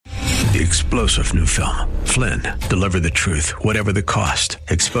The explosive new film, Flynn, deliver the truth, whatever the cost,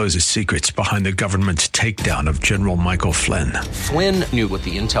 exposes secrets behind the government's takedown of General Michael Flynn. Flynn knew what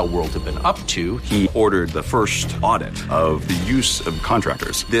the intel world had been up to. He ordered the first audit of the use of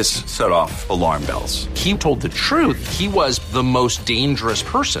contractors. This set off alarm bells. He told the truth. He was the most dangerous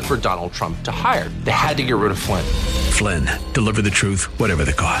person for Donald Trump to hire. They had to get rid of Flynn. Flynn, deliver the truth, whatever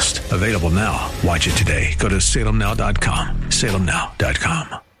the cost. Available now. Watch it today. Go to salemnow.com.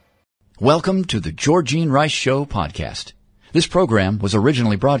 salemnow.com. Welcome to the Georgene Rice Show podcast. This program was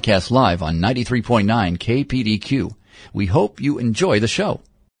originally broadcast live on 93.9 KPDQ. We hope you enjoy the show.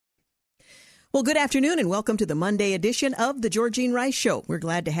 Well, good afternoon and welcome to the Monday edition of the Georgene Rice Show. We're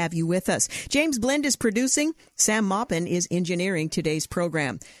glad to have you with us. James Blend is producing. Sam Maupin is engineering today's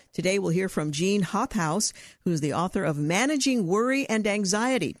program. Today we'll hear from Jean Hothaus, who's the author of Managing Worry and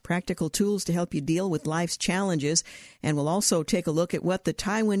Anxiety, Practical Tools to Help You Deal with Life's Challenges. And we'll also take a look at what the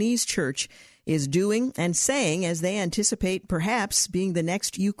Taiwanese church is doing and saying as they anticipate perhaps being the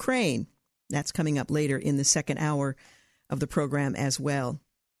next Ukraine. That's coming up later in the second hour of the program as well.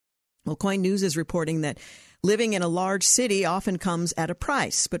 Well, Coin News is reporting that living in a large city often comes at a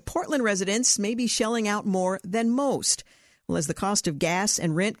price, but Portland residents may be shelling out more than most. Well, as the cost of gas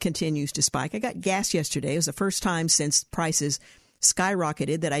and rent continues to spike, I got gas yesterday. It was the first time since prices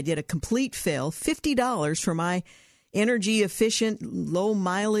skyrocketed that I did a complete fill, $50 for my energy-efficient,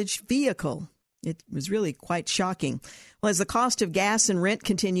 low-mileage vehicle. It was really quite shocking. Well, as the cost of gas and rent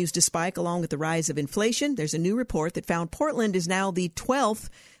continues to spike along with the rise of inflation, there's a new report that found Portland is now the 12th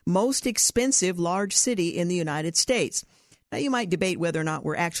most expensive large city in the United States. Now, you might debate whether or not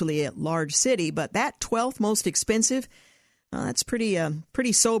we're actually a large city, but that 12th most expensive, that's pretty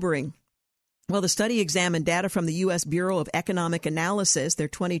sobering. Well, the study examined data from the U.S. Bureau of Economic Analysis, their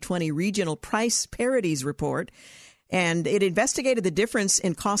 2020 Regional Price Parities Report, and it investigated the difference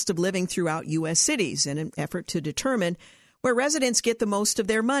in cost of living throughout U.S. cities in an effort to determine where residents get the most of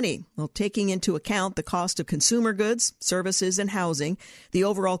their money. Well, taking into account the cost of consumer goods, services, and housing, the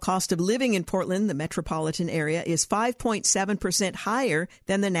overall cost of living in Portland, the metropolitan area, is 5.7% higher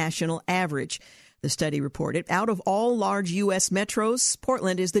than the national average. The study reported, out of all large U.S. metros,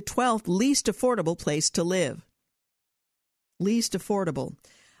 Portland is the 12th least affordable place to live. Least affordable.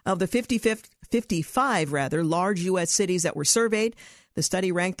 Of the 55 large U.S. cities that were surveyed, the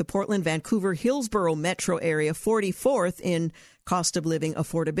study ranked the Portland, Vancouver, Hillsborough metro area 44th in cost of living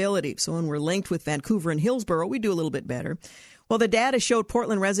affordability. So when we're linked with Vancouver and Hillsborough, we do a little bit better. Well, the data showed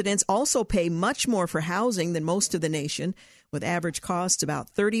Portland residents also pay much more for housing than most of the nation, with average costs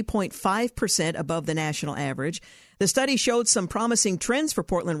about 30.5% above the national average. The study showed some promising trends for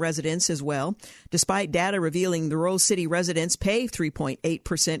Portland residents as well. Despite data revealing the Rose City residents pay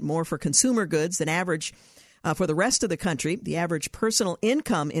 3.8% more for consumer goods than average for the rest of the country, the average personal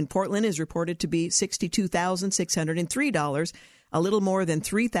income in Portland is reported to be $62,603, a little more than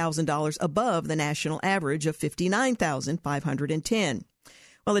 $3,000 above the national average of $59,510.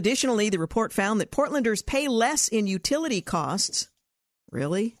 Well, additionally, the report found that Portlanders pay less in utility costs.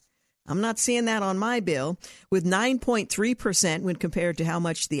 Really? I'm not seeing that on my bill, with 9.3% when compared to how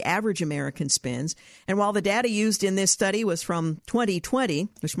much the average American spends. And while the data used in this study was from 2020,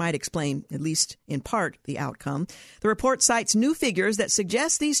 which might explain, at least in part, the outcome, the report cites new figures that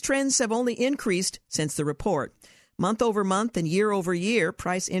suggest these trends have only increased since the report. Month over month and year over year,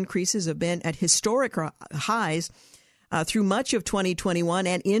 price increases have been at historic highs through much of 2021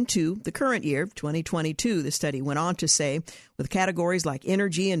 and into the current year, 2022, the study went on to say, with categories like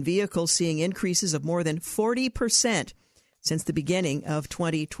energy and vehicles seeing increases of more than 40% since the beginning of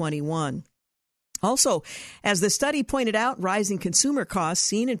 2021. Also, as the study pointed out, rising consumer costs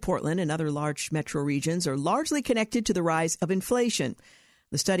seen in Portland and other large metro regions are largely connected to the rise of inflation.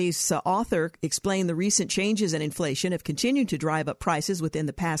 The study's author explained the recent changes in inflation have continued to drive up prices within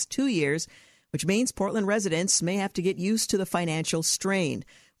the past 2 years, which means Portland residents may have to get used to the financial strain.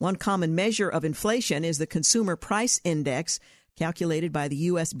 One common measure of inflation is the Consumer Price Index, calculated by the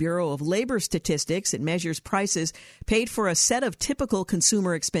U.S. Bureau of Labor Statistics. It measures prices paid for a set of typical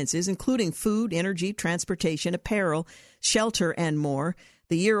consumer expenses, including food, energy, transportation, apparel, shelter, and more.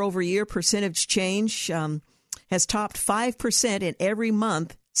 The year-over-year percentage change has topped 5% in every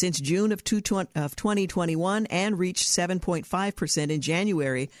month since June of 2021 and reached 7.5% in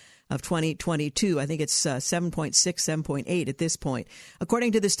January of 2022. I think it's 7.6, 7.8 at this point.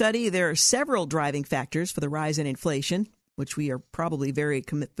 According to the study, there are several driving factors for the rise in inflation, which we are probably very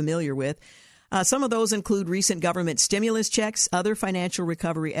familiar with. Some of those include recent government stimulus checks, other financial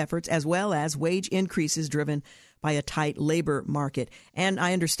recovery efforts, as well as wage increases driven by a tight labor market. And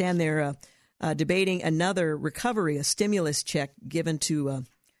I understand they're debating another recovery, a stimulus check given to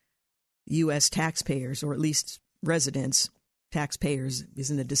U.S. taxpayers, or at least residents. Taxpayers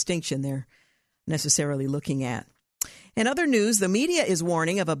isn't a distinction they're necessarily looking at. In other news, the media is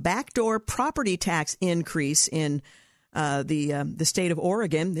warning of a backdoor property tax increase in the state of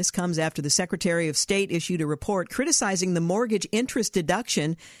Oregon. This comes after the Secretary of State issued a report criticizing the mortgage interest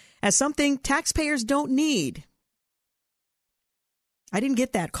deduction as something taxpayers don't need. I didn't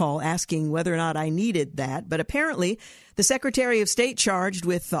get that call asking whether or not I needed that, but apparently the Secretary of State charged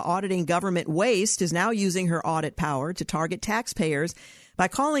with auditing government waste is now using her audit power to target taxpayers by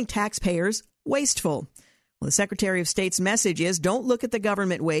calling taxpayers wasteful. Well, the Secretary of State's message is, don't look at the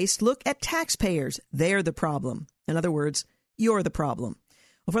government waste, look at taxpayers. They're the problem. In other words, you're the problem.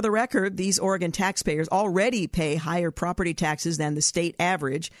 Well, for the record, these Oregon taxpayers already pay higher property taxes than the state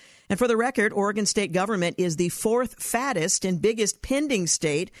average. And for the record, Oregon state government is the fourth fattest and biggest pending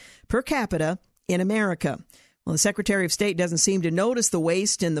state per capita in America. Well, the Secretary of State doesn't seem to notice the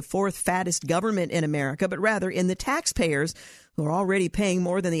waste in the fourth fattest government in America, but rather in the taxpayers who are already paying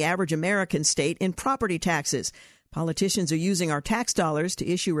more than the average American state in property taxes. Politicians are using our tax dollars to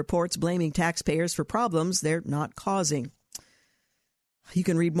issue reports blaming taxpayers for problems they're not causing. You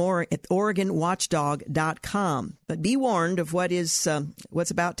can read more at OregonWatchdog.com. But be warned of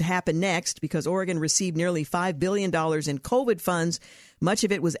what's about to happen next, because Oregon received nearly $5 billion in COVID funds. Much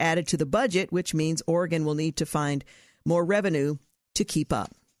of it was added to the budget, which means Oregon will need to find more revenue to keep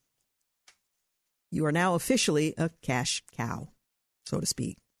up. You are now officially a cash cow, so to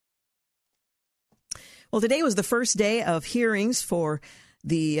speak. Well, today was the first day of hearings for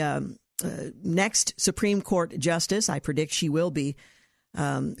the next Supreme Court justice. I predict she will be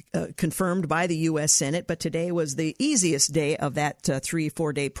confirmed by the U.S. Senate, but today was the easiest day of that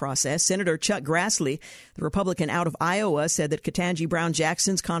 3-4 day process. Senator Chuck Grassley, the Republican out of Iowa, said that Ketanji Brown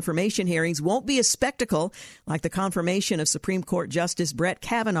Jackson's confirmation hearings won't be a spectacle like the confirmation of Supreme Court Justice Brett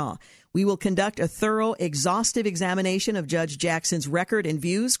Kavanaugh. We will conduct a thorough, exhaustive examination of Judge Jackson's record and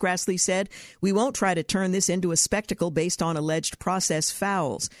views, Grassley said. We won't try to turn this into a spectacle based on alleged process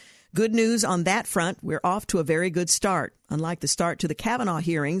fouls. Good news on that front. We're off to a very good start. Unlike the start to the Kavanaugh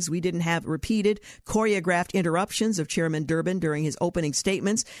hearings, we didn't have repeated, choreographed interruptions of Chairman Durbin during his opening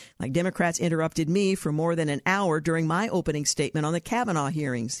statements, like Democrats interrupted me for more than an hour during my opening statement on the Kavanaugh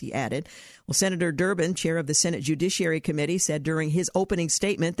hearings, he added. Well, Senator Durbin, chair of the Senate Judiciary Committee, said during his opening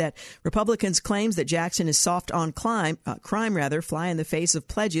statement that Republicans' claims that Jackson is soft on crime fly in the face of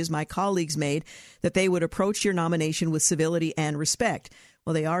pledges my colleagues made that they would approach your nomination with civility and respect.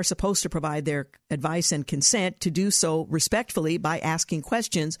 Well, they are supposed to provide their advice and consent to do so respectfully by asking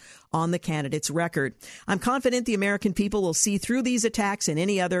questions on the candidate's record. I'm confident the American people will see through these attacks and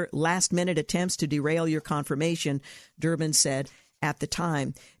any other last-minute attempts to derail your confirmation, Durbin said at the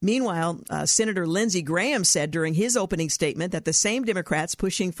time. Meanwhile, Senator Lindsey Graham said during his opening statement that the same Democrats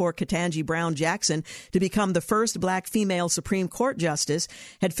pushing for Ketanji Brown Jackson to become the first black female Supreme Court justice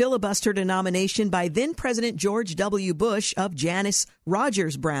had filibustered a nomination by then-President George W. Bush of Janice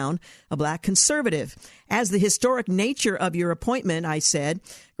Rogers Brown, a black conservative. As the historic nature of your appointment, I said,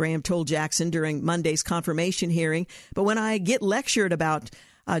 Graham told Jackson during Monday's confirmation hearing, but when I get lectured about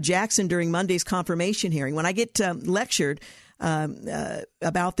Jackson during Monday's confirmation hearing, when I get lectured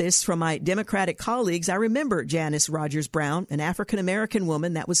about this from my Democratic colleagues, I remember Janice Rogers Brown, an African-American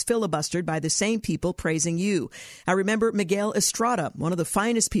woman that was filibustered by the same people praising you. I remember Miguel Estrada, one of the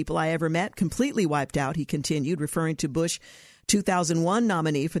finest people I ever met, completely wiped out, he continued, referring to Bush 2001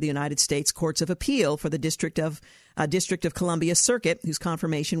 nominee for the United States Courts of Appeal for the District of Columbia Circuit, whose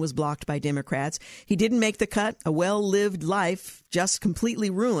confirmation was blocked by Democrats. He didn't make the cut. A well-lived life just completely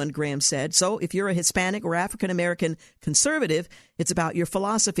ruined, Graham said. So if you're a Hispanic or African-American conservative, it's about your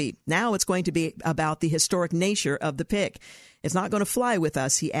philosophy. Now it's going to be about the historic nature of the pick. It's not going to fly with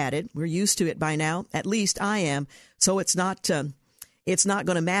us, he added. We're used to it by now. At least I am. So it's not going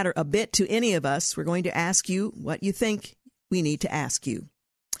to matter a bit to any of us. We're going to ask you what you think we need to ask you.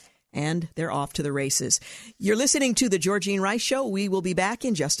 And they're off to the races. You're listening to The Georgene Rice Show. We will be back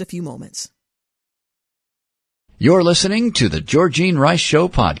in just a few moments. You're listening to The Georgene Rice Show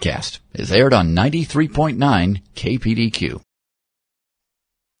podcast. It's aired on 93.9 KPDQ.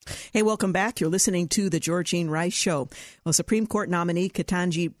 Hey, welcome back. You're listening to The Georgene Rice Show. Well, Supreme Court nominee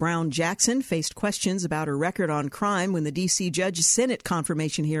Ketanji Brown Jackson faced questions about her record on crime when the D.C. Judge Senate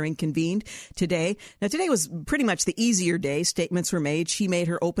confirmation hearing convened today. Now, today was pretty much the easier day. Statements were made. She made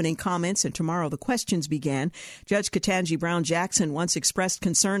her opening comments, and tomorrow the questions began. Judge Ketanji Brown Jackson once expressed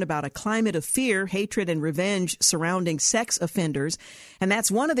concern about a climate of fear, hatred, and revenge surrounding sex offenders. And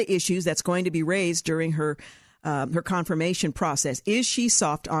that's one of the issues that's going to be raised during her her confirmation process. Is she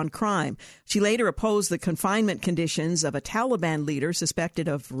soft on crime? She later opposed the confinement conditions of a Taliban leader suspected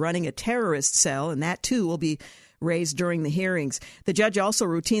of running a terrorist cell, and that too will be raised during the hearings. The judge also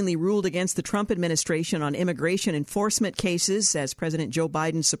routinely ruled against the Trump administration on immigration enforcement cases as President Joe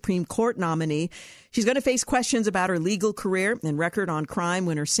Biden's Supreme Court nominee. She's going to face questions about her legal career and record on crime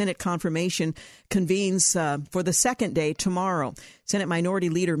when her Senate confirmation convenes for the second day tomorrow. Senate Minority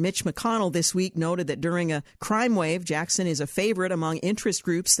Leader Mitch McConnell this week noted that during a crime wave, Jackson is a favorite among interest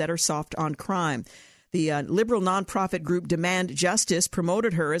groups that are soft on crime. The liberal nonprofit group Demand Justice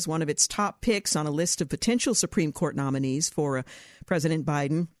promoted her as one of its top picks on a list of potential Supreme Court nominees for President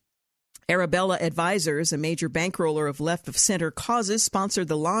Biden. Arabella Advisors, a major bankroller of left-of-center causes, sponsored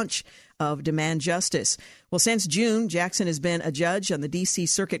the launch of Demand Justice. Well, since June, Jackson has been a judge on the D.C.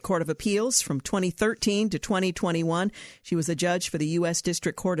 Circuit Court of Appeals. From 2013 to 2021, she was a judge for the U.S.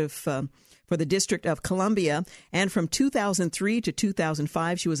 District Court for the District of Columbia, and from 2003 to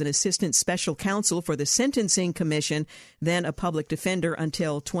 2005, she was an assistant special counsel for the Sentencing Commission, then a public defender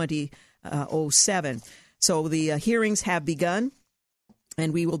until 2007. So the hearings have begun,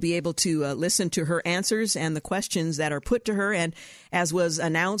 and we will be able to listen to her answers and the questions that are put to her. And as was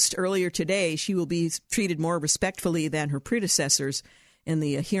announced earlier today, she will be treated more respectfully than her predecessors in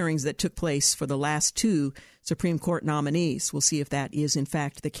the hearings that took place for the last two Supreme Court nominees. We'll see if that is, in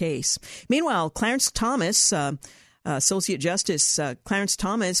fact, the case. Meanwhile, Clarence Thomas, Associate Justice Clarence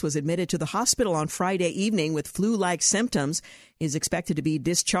Thomas, was admitted to the hospital on Friday evening with flu-like symptoms. He is expected to be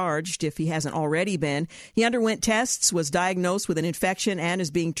discharged if he hasn't already been. He underwent tests, was diagnosed with an infection, and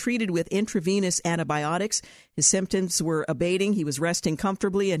is being treated with intravenous antibiotics. His symptoms were abating. He was resting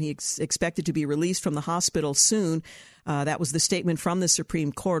comfortably, and he expected to be released from the hospital soon. That was the statement from the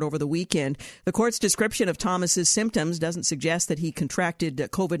Supreme Court over the weekend. The court's description of Thomas's symptoms doesn't suggest that he contracted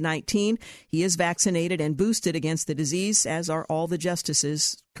COVID-19. He is vaccinated and boosted against the disease, as are all the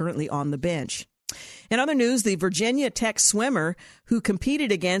justices currently on the bench. In other news, the Virginia Tech swimmer who competed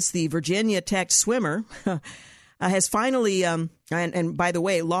against the Virginia Tech swimmer has finally, and by the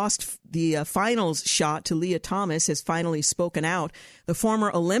way, lost the finals shot to Leah Thomas, has finally spoken out. The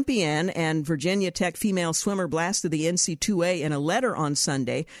former Olympian and Virginia Tech female swimmer blasted the NC2A in a letter on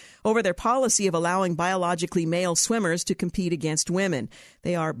Sunday over their policy of allowing biologically male swimmers to compete against women.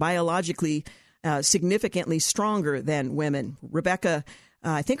 They are biologically significantly stronger than women. Rebecca,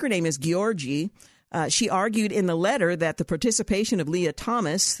 I think her name is Georgi. She argued in the letter that the participation of Leah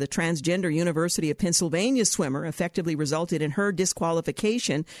Thomas, the transgender University of Pennsylvania swimmer, effectively resulted in her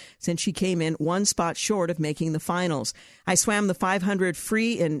disqualification since she came in one spot short of making the finals. I swam the 500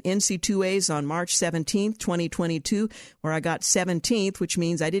 free in NC2As on March 17th, 2022, where I got 17th, which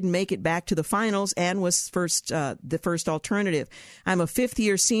means I didn't make it back to the finals and was the first alternative. I'm a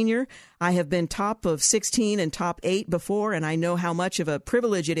fifth-year senior. I have been top of 16 and top 8 before, and I know how much of a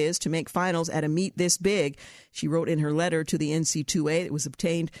privilege it is to make finals at a meet this big, she wrote in her letter to the NC2A that was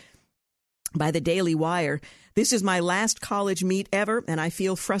obtained by the Daily Wire. This is my last college meet ever, and I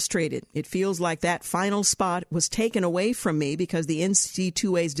feel frustrated. It feels like that final spot was taken away from me because the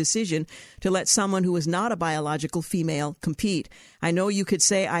NC2A's decision to let someone who is not a biological female compete. I know you could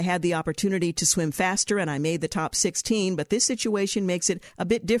say I had the opportunity to swim faster and I made the top 16, but this situation makes it a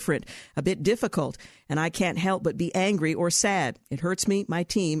bit different, a bit difficult, and I can't help but be angry or sad. It hurts me, my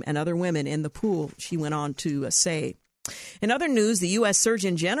team, and other women in the pool, she went on to say. In other news, the U.S.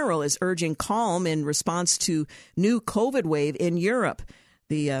 Surgeon General is urging calm in response to new COVID wave in Europe.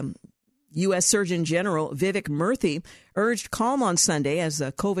 The U.S. Surgeon General Vivek Murthy urged calm on Sunday as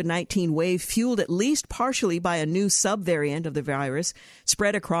a COVID-19 wave fueled at least partially by a new subvariant of the virus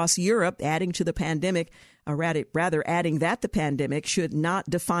spread across Europe, adding to the pandemic, rather adding that the pandemic should not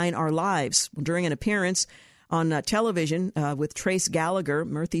define our lives. During an appearance on television with Trace Gallagher,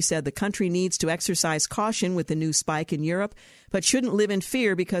 Murthy said the country needs to exercise caution with the new spike in Europe, but shouldn't live in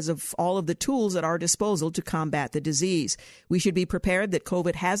fear because of all of the tools at our disposal to combat the disease. We should be prepared that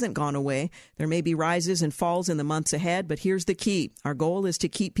COVID hasn't gone away. There may be rises and falls in the months ahead, but here's the key. Our goal is to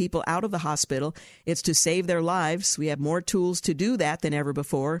keep people out of the hospital. It's to save their lives. We have more tools to do that than ever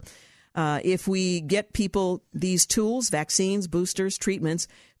before. If we get people these tools, vaccines, boosters, treatments,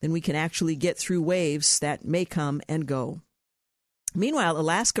 then we can actually get through waves that may come and go. Meanwhile,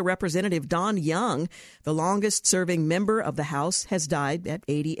 Alaska Representative Don Young, the longest-serving member of the House, has died at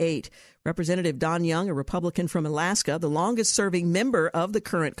 88. Representative Don Young, a Republican from Alaska, the longest-serving member of the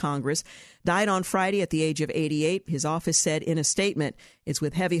current Congress, died on Friday at the age of 88. His office said in a statement, "It's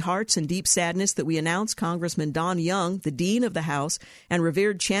with heavy hearts and deep sadness that we announce Congressman Don Young, the Dean of the House and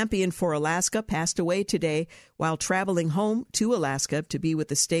revered champion for Alaska, passed away today while traveling home to Alaska to be with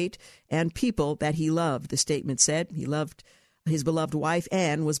the state and people that he loved," the statement said. His beloved wife,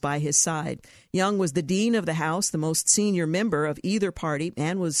 Anne, was by his side. Young was the Dean of the House, the most senior member of either party,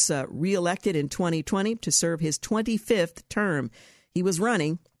 and was reelected in 2020 to serve his 25th term. He was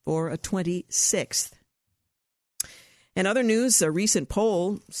running for a 26th. In other news, a recent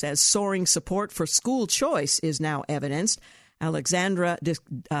poll says soaring support for school choice is now evidenced. Alexandra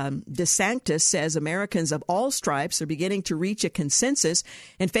DeSantis says Americans of all stripes are beginning to reach a consensus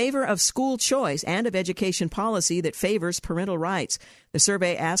in favor of school choice and of education policy that favors parental rights. The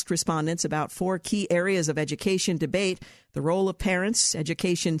survey asked respondents about 4 key areas of education debate: the role of parents,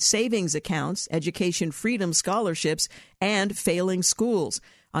 education savings accounts, education freedom scholarships, and failing schools.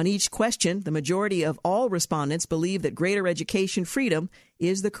 On each question, the majority of all respondents believe that greater education freedom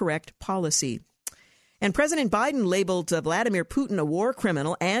is the correct policy. And President Biden labeled Vladimir Putin a war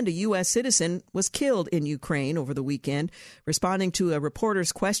criminal and a U.S. citizen was killed in Ukraine over the weekend. Responding to a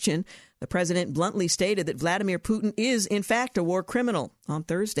reporter's question, the president bluntly stated that Vladimir Putin is, in fact, a war criminal. On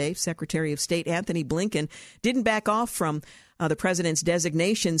Thursday, Secretary of State Anthony Blinken didn't back off from the president's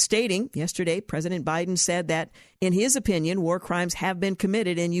designation, stating yesterday President Biden said that, in his opinion, war crimes have been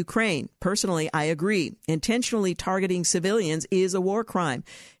committed in Ukraine. Personally, I agree. Intentionally targeting civilians is a war crime.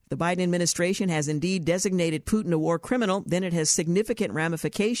 The Biden administration has indeed designated Putin a war criminal, then it has significant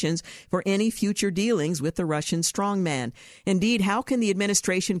ramifications for any future dealings with the Russian strongman. Indeed, how can the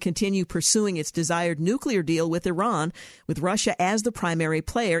administration continue pursuing its desired nuclear deal with Iran, with Russia as the primary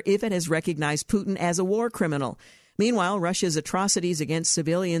player, if it has recognized Putin as a war criminal? Meanwhile, Russia's atrocities against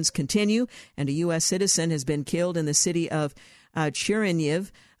civilians continue, and a U.S. citizen has been killed in the city of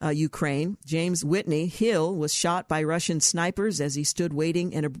Chernihiv, Ukraine. James Whitney Hill was shot by Russian snipers as he stood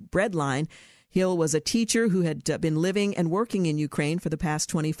waiting in a bread line. Hill was a teacher who had been living and working in Ukraine for the past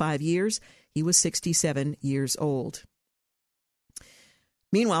 25 years. He was 67 years old.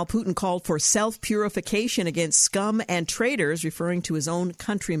 Meanwhile, Putin called for self-purification against scum and traitors, referring to his own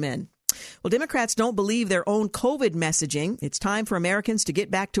countrymen. Well, Democrats don't believe their own COVID messaging. It's time for Americans to get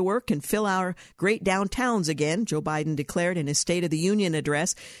back to work and fill our great downtowns again, Joe Biden declared in his State of the Union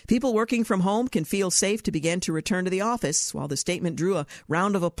address. People working from home can feel safe to begin to return to the office. While the statement drew a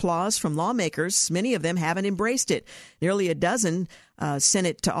round of applause from lawmakers, many of them haven't embraced it. Nearly a dozen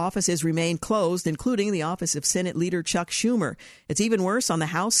Senate offices remain closed, including the office of Senate Leader Chuck Schumer. It's even worse on the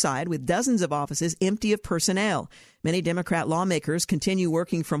House side, with dozens of offices empty of personnel. Many Democrat lawmakers continue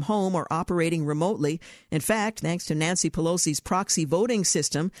working from home or operating remotely. In fact, thanks to Nancy Pelosi's proxy voting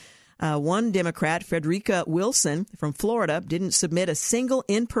system, one Democrat, Frederica Wilson from Florida, didn't submit a single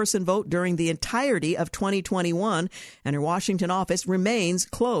in-person vote during the entirety of 2021, and her Washington office remains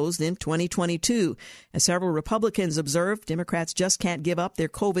closed in 2022. As several Republicans observed, Democrats just can't give up their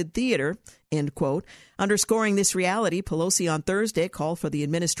COVID theater, end quote. Underscoring this reality, Pelosi on Thursday called for the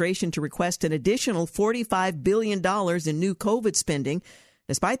administration to request an additional $45 billion in new COVID spending,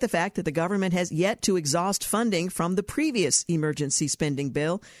 despite the fact that the government has yet to exhaust funding from the previous emergency spending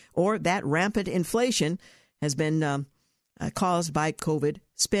bill, or that rampant inflation has been caused by COVID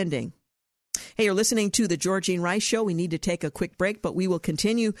spending. Hey, you're listening to the Georgene Rice Show. We need to take a quick break, but we will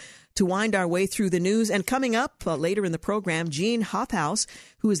continue to wind our way through the news. And coming up later in the program, Jean Hofhaus,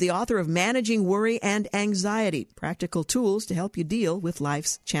 who is the author of Managing Worry and Anxiety, Practical Tools to Help You Deal with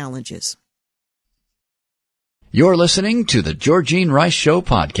Life's Challenges. You're listening to the Georgene Rice Show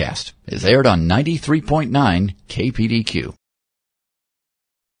podcast. It's aired on 93.9 KPDQ.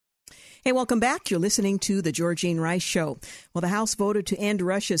 Hey, welcome back. You're listening to the Georgene Rice Show. Well, the House voted to end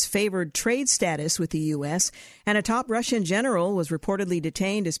Russia's favored trade status with the U.S., and a top Russian general was reportedly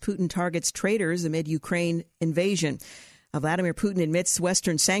detained as Putin targets traitors amid Ukraine invasion. Vladimir Putin admits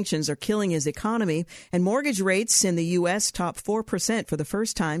Western sanctions are killing his economy, and mortgage rates in the U.S. top 4% for the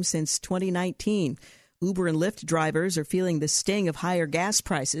first time since 2019. Uber and Lyft drivers are feeling the sting of higher gas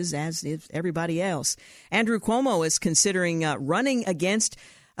prices, as is everybody else. Andrew Cuomo is considering running against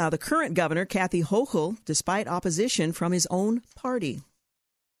the current governor, Kathy Hochul, despite opposition from his own party.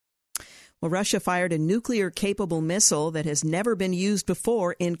 Well, Russia fired a nuclear-capable missile that has never been used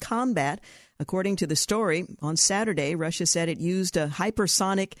before in combat. According to the story, on Saturday, Russia said it used a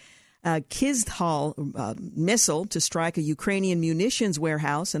hypersonic Kizhtal missile to strike a Ukrainian munitions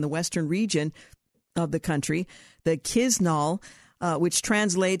warehouse in the western region of the country. The Kizhtal which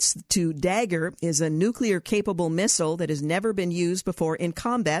translates to Dagger, is a nuclear-capable missile that has never been used before in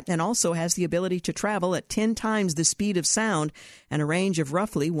combat and also has the ability to travel at 10 times the speed of sound and a range of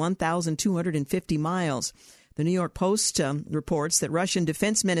roughly 1,250 miles. The New York Post reports that Russian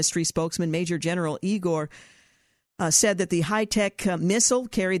Defense Ministry spokesman Major General Igor said that the high-tech missile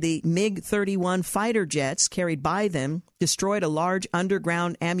carried the MiG-31 fighter jets carried by them, destroyed a large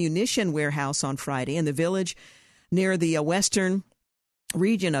underground ammunition warehouse on Friday in the village near the western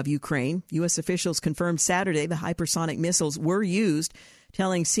region of Ukraine. U.S. officials confirmed Saturday the hypersonic missiles were used,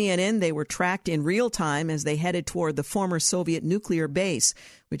 telling CNN they were tracked in real time as they headed toward the former Soviet nuclear base,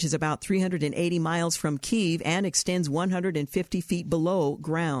 which is about 380 miles from Kyiv and extends 150 feet below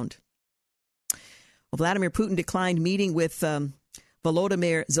ground. Well, Vladimir Putin declined meeting with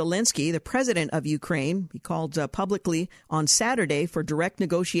Volodymyr Zelensky, the president of Ukraine. He called publicly on Saturday for direct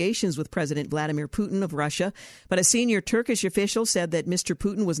negotiations with President Vladimir Putin of Russia. But a senior Turkish official said that Mr.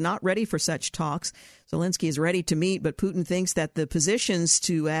 Putin was not ready for such talks. Zelensky is ready to meet, but Putin thinks that the positions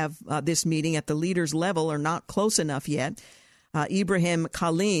to have this meeting at the leaders' level are not close enough yet. Ibrahim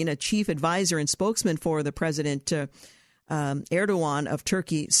Kalin, a chief advisor and spokesman for the president Erdogan of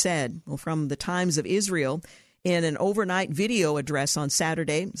Turkey, said, from the Times of Israel, in an overnight video address on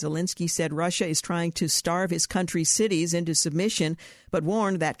Saturday, Zelensky said Russia is trying to starve his country's cities into submission, but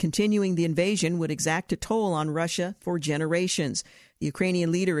warned that continuing the invasion would exact a toll on Russia for generations. The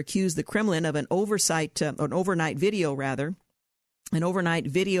Ukrainian leader accused the Kremlin of an overnight video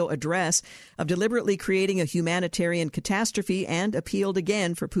address of deliberately creating a humanitarian catastrophe and appealed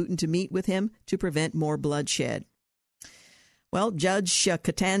again for Putin to meet with him to prevent more bloodshed. Well, Judge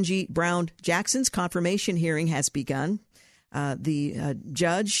Ketanji Brown Jackson's confirmation hearing has begun. The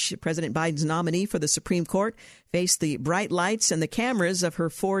judge, President Biden's nominee for the Supreme Court, faced the bright lights and the cameras of her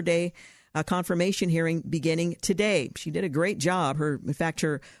 4-day confirmation hearing beginning today. She did a great job. Her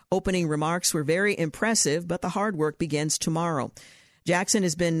opening remarks were very impressive, but the hard work begins tomorrow. Jackson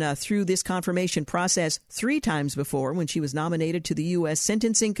has been through this confirmation process 3 times before, when she was nominated to the U.S.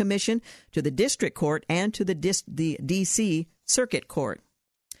 Sentencing Commission, to the District Court, and to the D.C. Circuit Court.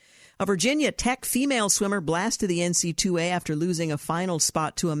 A Virginia Tech female swimmer blasted the NC2A after losing a final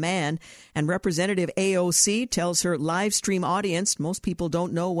spot to a man, and Representative AOC tells her live stream audience most people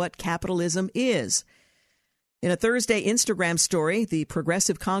don't know what capitalism is. In a Thursday Instagram story, the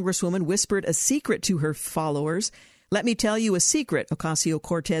progressive congresswoman whispered a secret to her followers. "Let me tell you a secret,"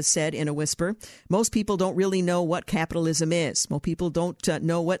 Ocasio-Cortez said in a whisper. "Most people don't really know what capitalism is. Most people don't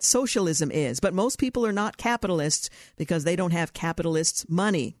know what socialism is. But most people are not capitalists because they don't have capitalists'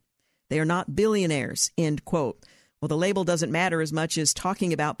 money. They are not billionaires," end quote. Well, the label doesn't matter as much as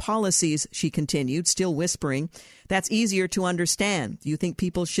talking about policies, she continued, still whispering. "That's easier to understand. Do you think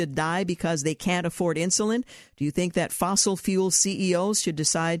people should die because they can't afford insulin? Do you think that fossil fuel CEOs should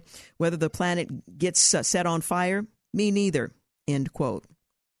decide whether the planet gets set on fire? Me neither," end quote.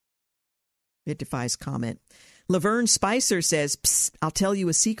 It defies comment. Laverne Spicer says, "Psst, I'll tell you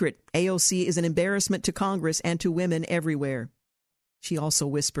a secret. AOC is an embarrassment to Congress and to women everywhere." She also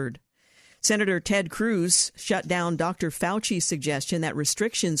whispered. Senator Ted Cruz shut down Dr. Fauci's suggestion that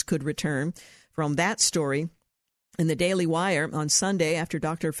restrictions could return. From that story in the Daily Wire on Sunday, after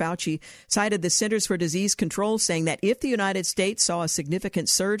Dr. Fauci cited the Centers for Disease Control, saying that if the United States saw a significant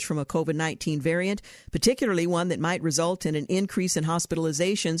surge from a COVID-19 variant, particularly one that might result in an increase in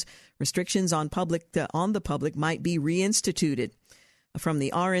hospitalizations, restrictions on the public might be reinstituted. From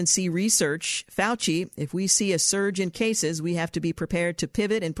the RNC research, Fauci, "If we see a surge in cases, we have to be prepared to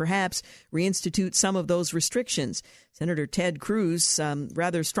pivot and perhaps reinstitute some of those restrictions." Senator Ted Cruz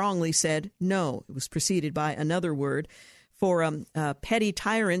rather strongly said no. It was preceded by another word. For petty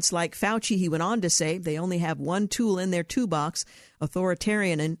tyrants like Fauci, he went on to say, they only have one tool in their toolbox: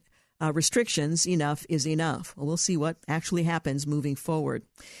 authoritarian restrictions. Enough is enough. Well, we'll see what actually happens moving forward.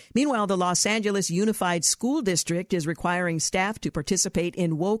 Meanwhile, the Los Angeles Unified School District is requiring staff to participate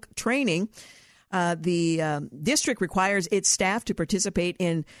in woke training. The district requires its staff to participate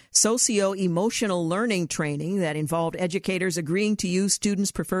in socio-emotional learning training that involved educators agreeing to use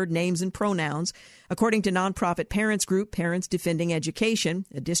students' preferred names and pronouns. According to nonprofit parents group Parents Defending Education,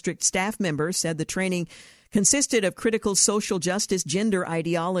 a district staff member said the training consisted of critical social justice gender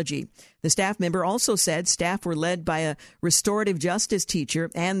ideology. The staff member also said staff were led by a restorative justice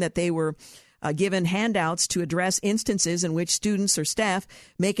teacher and that they were given handouts to address instances in which students or staff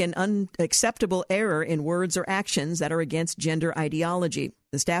make an unacceptable error in words or actions that are against gender ideology.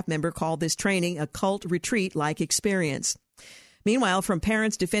 The staff member called this training a cult retreat-like experience. Meanwhile, from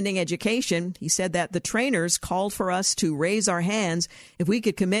Parents Defending Education, he said that the trainers called for us to raise our hands if we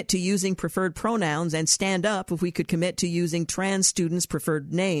could commit to using preferred pronouns and stand up if we could commit to using trans students'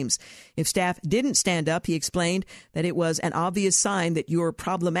 preferred names. If staff didn't stand up, he explained that it was an obvious sign that you're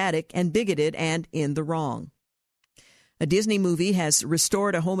problematic and bigoted and in the wrong. A Disney movie has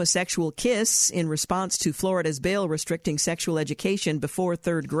restored a homosexual kiss in response to Florida's bill restricting sexual education before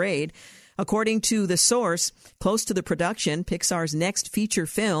third grade. According to The Source, close to the production, Pixar's next feature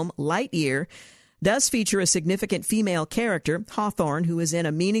film, Lightyear, does feature a significant female character, Hawthorne, who is in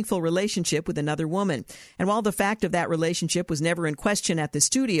a meaningful relationship with another woman. And while the fact of that relationship was never in question at the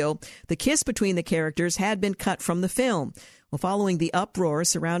studio, the kiss between the characters had been cut from the film. Well, following the uproar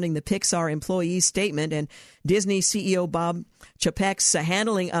surrounding the Pixar employee's statement and Disney CEO Bob Chapek's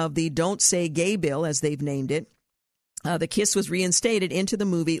handling of the Don't Say Gay bill, as they've named it, the kiss was reinstated into the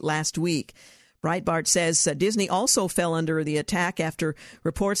movie last week. Breitbart says Disney also fell under the attack after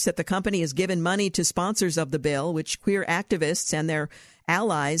reports that the company has given money to sponsors of the bill, which queer activists and their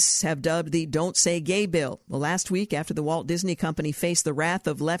allies have dubbed the Don't Say Gay bill. Well, last week, after the Walt Disney Company faced the wrath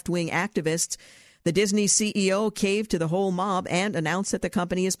of left-wing activists, the Disney CEO caved to the whole mob and announced that the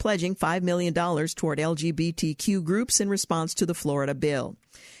company is pledging $5 million toward LGBTQ groups in response to the Florida bill.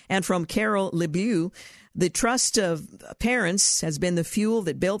 And from Carol LeBeau, the trust of parents has been the fuel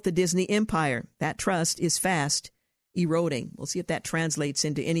that built the Disney empire. That trust is fast eroding. We'll see if that translates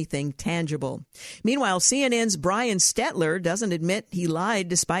into anything tangible. Meanwhile, CNN's Brian Stetler doesn't admit he lied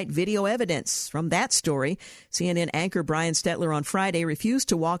despite video evidence. From that story, CNN anchor Brian Stetler on Friday refused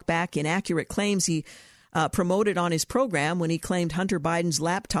to walk back inaccurate claims he promoted on his program when he claimed Hunter Biden's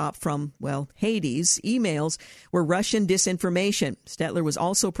laptop from, Hades emails were Russian disinformation. Stetler was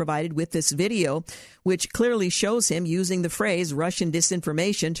also provided with this video, which clearly shows him using the phrase Russian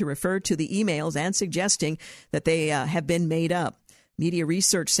disinformation to refer to the emails and suggesting that they have been made up. Media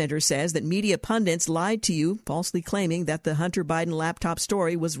Research Center says that media pundits lied to you, falsely claiming that the Hunter Biden laptop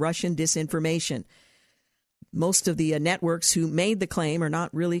story was Russian disinformation. Most of the networks who made the claim are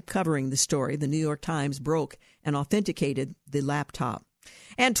not really covering the story. The New York Times broke and authenticated the laptop.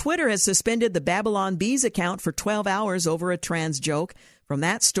 And Twitter has suspended the Babylon Bees account for 12 hours over a trans joke. From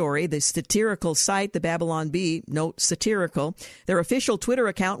that story, the satirical site, the Babylon Bee, note satirical, their official Twitter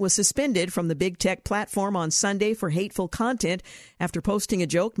account was suspended from the big tech platform on Sunday for hateful content after posting a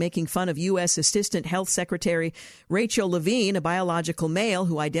joke making fun of U.S. Assistant Health Secretary Rachel Levine, a biological male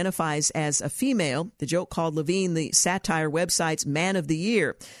who identifies as a female. The joke called Levine the satire website's Man of the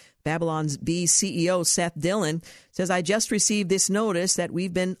Year. Babylon's Bee CEO Seth Dillon says, "I just received this notice that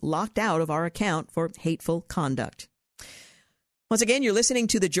we've been locked out of our account for hateful conduct." Once again, you're listening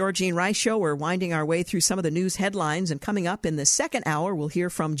to the Georgene Rice Show. We're winding our way through some of the news headlines. And coming up in the second hour, we'll hear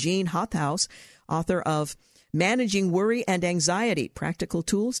from Jean Hothaus, author of Managing Worry and Anxiety, Practical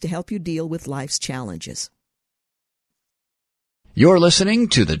Tools to Help You Deal with Life's Challenges. You're listening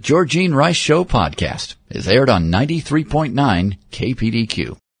to the Georgene Rice Show podcast. It's aired on 93.9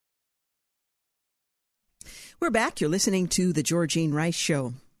 KPDQ. We're back. You're listening to the Georgene Rice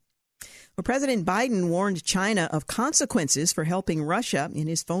Show. Well, President Biden warned China of consequences for helping Russia in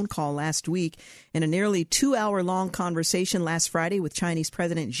his phone call last week. In a nearly 2-hour-long conversation last Friday with Chinese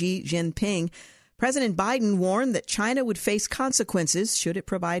President Xi Jinping, President Biden warned that China would face consequences should it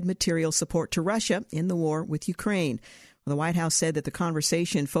provide material support to Russia in the war with Ukraine. Well, the White House said that the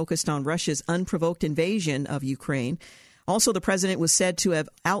conversation focused on Russia's unprovoked invasion of Ukraine. Also, the president was said to have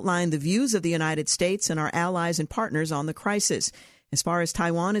outlined the views of the United States and our allies and partners on the crisis. As far as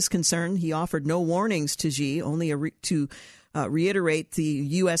Taiwan is concerned, he offered no warnings to Xi, only to reiterate the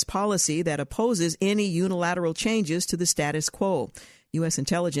U.S. policy that opposes any unilateral changes to the status quo. U.S.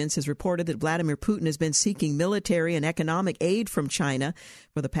 intelligence has reported that Vladimir Putin has been seeking military and economic aid from China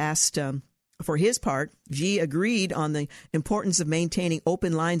for the past For his part, Xi agreed on the importance of maintaining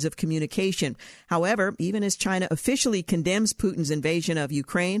open lines of communication. However, even as China officially condemns Putin's invasion of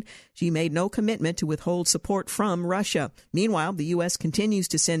Ukraine, Xi made no commitment to withhold support from Russia. Meanwhile, the U.S. continues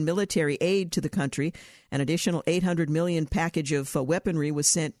to send military aid to the country. An additional $800 million package of weaponry was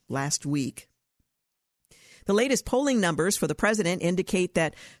sent last week. The latest polling numbers for the president indicate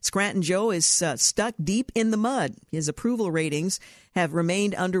that Scranton Joe is stuck deep in the mud. His approval ratings have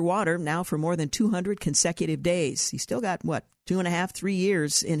remained underwater now for more than 200 consecutive days. He's still got, 2.5, 3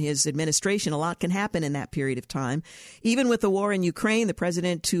 years in his administration. A lot can happen in that period of time. Even with the war in Ukraine, the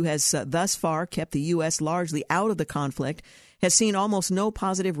president, who has thus far kept the U.S. largely out of the conflict, has seen almost no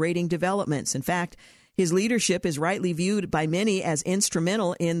positive rating developments. In fact, his leadership is rightly viewed by many as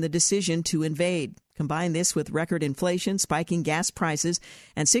instrumental in the decision to invade. Combine this with record inflation, spiking gas prices,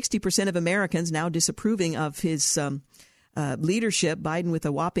 and 60% of Americans now disapproving of his leadership, Biden with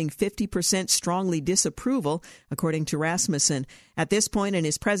a whopping 50% strongly disapproval, according to Rasmussen. At this point in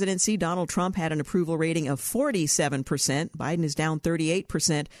his presidency, Donald Trump had an approval rating of 47%. Biden is down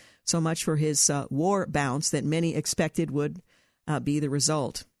 38%. So much for his war bounce that many expected would be the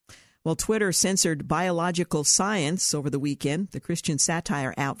result. Well, Twitter censored Biological Science over the weekend. The Christian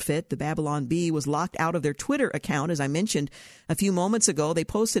satire outfit, the Babylon Bee, was locked out of their Twitter account. As I mentioned a few moments ago, they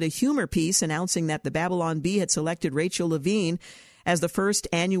posted a humor piece announcing that the Babylon Bee had selected Rachel Levine as the first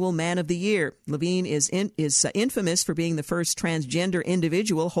annual Man of the Year. Levine is infamous for being the first transgender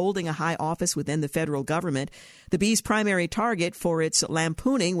individual holding a high office within the federal government. The Bee's primary target for its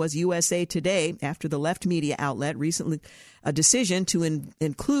lampooning was USA Today after the left media outlet recently a decision to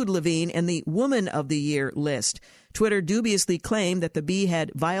include Levine in the Woman of the Year list. Twitter dubiously claimed that the Bee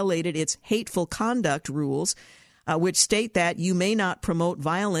had violated its hateful conduct rules, which state that you may not promote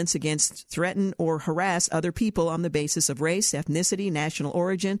violence against, threaten, or harass other people on the basis of race, ethnicity, national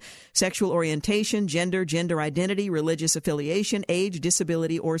origin, sexual orientation, gender identity, religious affiliation, age,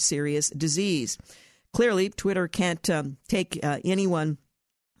 disability, or serious disease. Clearly, Twitter can't take anyone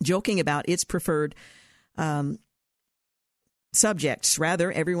joking about its preferred subjects. Rather,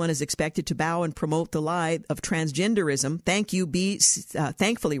 everyone is expected to bow and promote the lie of transgenderism. Thankfully, Bee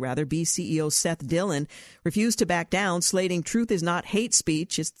CEO Seth Dillon refused to back down, slating truth is not hate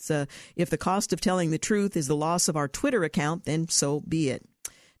speech. It's, if the cost of telling the truth is the loss of our Twitter account, then so be it.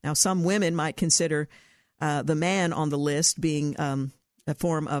 Now, some women might consider the man on the list being a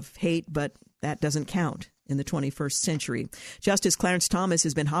form of hate, but that doesn't count in the 21st century. Justice Clarence Thomas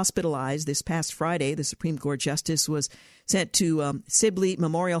has been hospitalized. This past Friday, the Supreme Court justice was sent to Sibley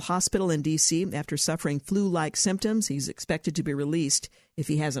Memorial Hospital in D.C. after suffering flu-like symptoms. He's expected to be released if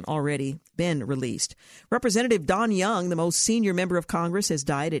he hasn't already been released. Representative Don Young, the most senior member of Congress, has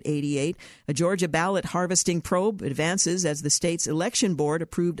died at 88. A Georgia ballot harvesting probe advances as the state's election board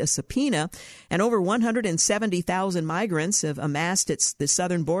approved a subpoena, and over 170,000 migrants have amassed at the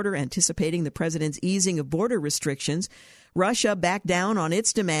southern border anticipating the president's easing of border restrictions. Russia backed down on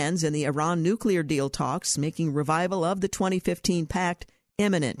its demands in the Iran nuclear deal talks, making revival of the 2015 pact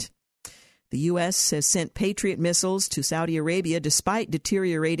imminent. The U.S. has sent Patriot missiles to Saudi Arabia despite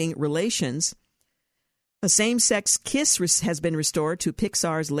deteriorating relations. A same-sex kiss has been restored to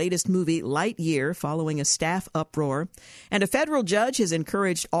Pixar's latest movie, Lightyear, following a staff uproar. And a federal judge has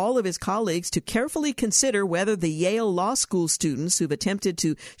encouraged all of his colleagues to carefully consider whether the Yale Law School students who've attempted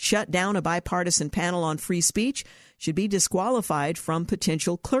to shut down a bipartisan panel on free speech should be disqualified from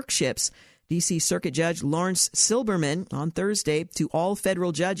potential clerkships. D.C. Circuit Judge Lawrence Silberman on Thursday to all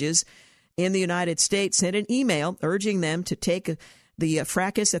federal judges in the United States sent an email urging them to take the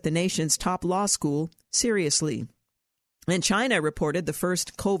fracas at the nation's top law school seriously. And China reported the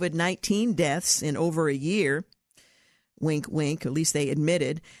first COVID-19 deaths in over a year. Wink, wink, at least they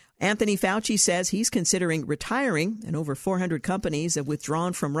admitted. Anthony Fauci says he's considering retiring, and over 400 companies have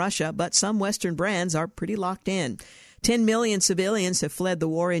withdrawn from Russia, but some Western brands are pretty locked in. 10 million civilians have fled the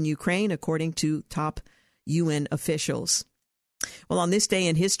war in Ukraine, according to top UN officials. Well, on this day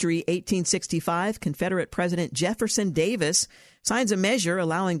in history, 1865, Confederate President Jefferson Davis signs a measure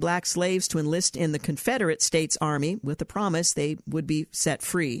allowing black slaves to enlist in the Confederate States Army with the promise they would be set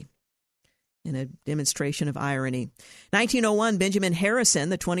free. In a demonstration of irony. 1901, Benjamin Harrison,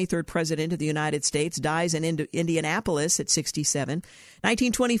 the 23rd president of the United States, dies in Indianapolis at 67.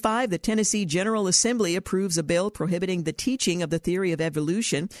 1925, the Tennessee General Assembly approves a bill prohibiting the teaching of the theory of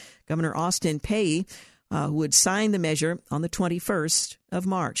evolution. Governor Austin Peay would sign the measure on the 21st of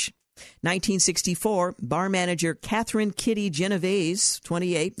March. 1964, bar manager Catherine Kitty Genovese,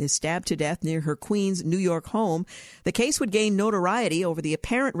 28, is stabbed to death near her Queens, New York home. The case would gain notoriety over the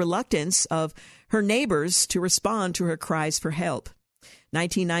apparent reluctance of her neighbors to respond to her cries for help.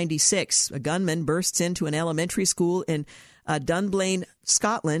 1996, a gunman bursts into an elementary school in Dunblane,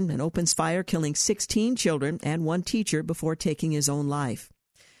 Scotland, and opens fire, killing 16 children and one teacher before taking his own life.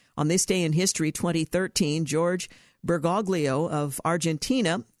 On this day in history, 2013, George Bergoglio of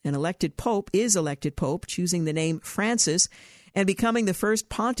Argentina, is elected pope, choosing the name Francis and becoming the first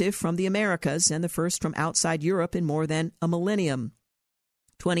pontiff from the Americas and the first from outside Europe in more than a millennium.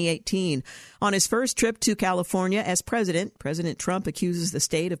 2018, on his first trip to California as president, President Trump accuses the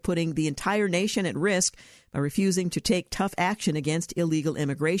state of putting the entire nation at risk by refusing to take tough action against illegal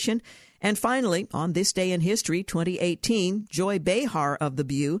immigration. And finally, on this day in history, 2018, Joy Behar of The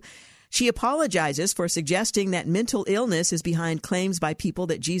View, she apologizes for suggesting that mental illness is behind claims by people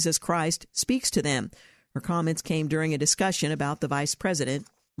that Jesus Christ speaks to them. Her comments came during a discussion about the vice president,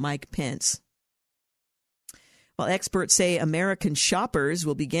 Mike Pence. Well, experts say American shoppers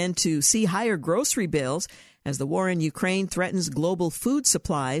will begin to see higher grocery bills as the war in Ukraine threatens global food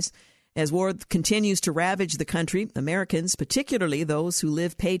supplies. As war continues to ravage the country, Americans, particularly those who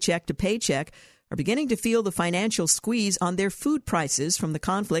live paycheck to paycheck, are beginning to feel the financial squeeze on their food prices from the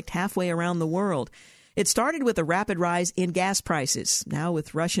conflict halfway around the world. It started with a rapid rise in gas prices. Now,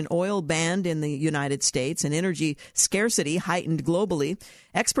 with Russian oil banned in the United States and energy scarcity heightened globally,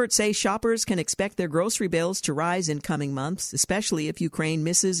 experts say shoppers can expect their grocery bills to rise in coming months, especially if Ukraine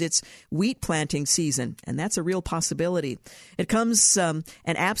misses its wheat planting season. And that's a real possibility. It comes an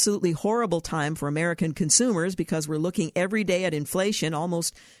absolutely horrible time for American consumers because we're looking every day at inflation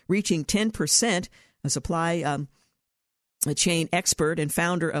almost reaching 10%. A supply a chain expert and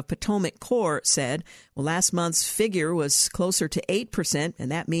founder of Potomac Core said, well, last month's figure was closer to 8%,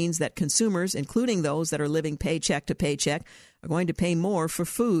 and that means that consumers, including those that are living paycheck to paycheck, are going to pay more for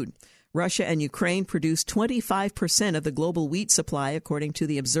food. Russia and Ukraine produce 25% of the global wheat supply, according to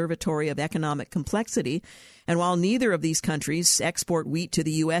the Observatory of Economic Complexity. And while neither of these countries export wheat to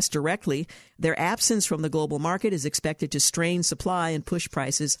the U.S. directly, their absence from the global market is expected to strain supply and push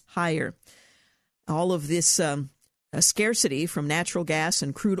prices higher. All of this a scarcity from natural gas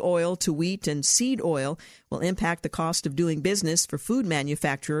and crude oil to wheat and seed oil will impact the cost of doing business for food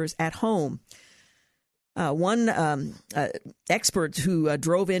manufacturers at home. One expert who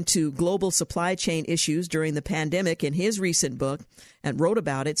drove into global supply chain issues during the pandemic in his recent book and wrote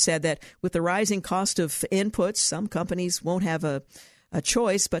about it said that with the rising cost of inputs, some companies won't have a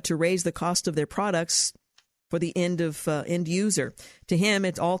choice but to raise the cost of their products for the end user. To him,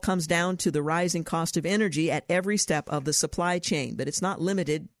 it all comes down to the rising cost of energy at every step of the supply chain, but it's not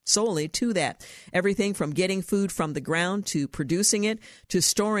limited solely to that. Everything from getting food from the ground to producing it, to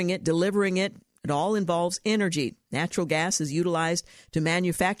storing it, delivering it, it all involves energy. Natural gas is utilized to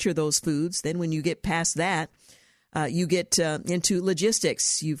manufacture those foods. Then when you get past that, you get into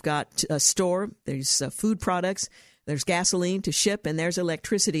logistics. You've got a store, there's food products, there's gasoline to ship, and there's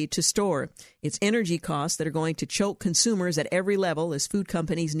electricity to store. It's energy costs that are going to choke consumers at every level as food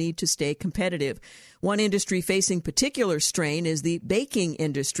companies need to stay competitive. One industry facing particular strain is the baking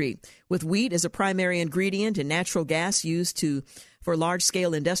industry. With wheat as a primary ingredient and natural gas used for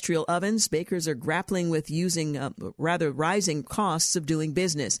large-scale industrial ovens, bakers are grappling with rising costs of doing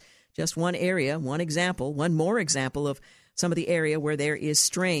business. Just one more example of some of the area where there is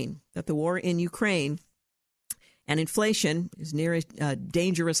strain. That the war in Ukraine and inflation is near a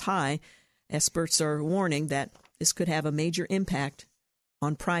dangerous high. Experts are warning that this could have a major impact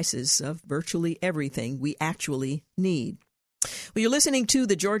on prices of virtually everything we actually need. Well, you're listening to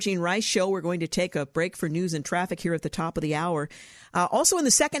The Georgene Rice Show. We're going to take a break for news and traffic here at the top of the hour. Also in the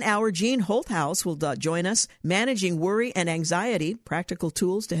second hour, Jean Holthaus will join us, Managing Worry and Anxiety, Practical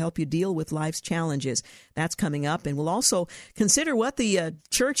Tools to Help You Deal with Life's Challenges. That's coming up. And we'll also consider what the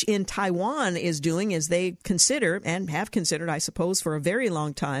church in Taiwan is doing as they consider, and have considered, I suppose, for a very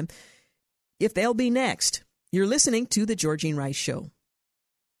long time, if they'll be next. You're listening to The Georgene Rice Show.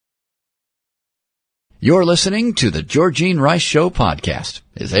 You're listening to the Georgene Rice Show podcast.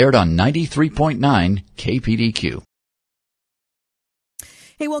 It's aired on 93.9 KPDQ.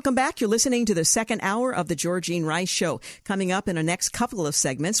 Hey, welcome back. You're listening to the second hour of the Georgene Rice Show. Coming up in the next couple of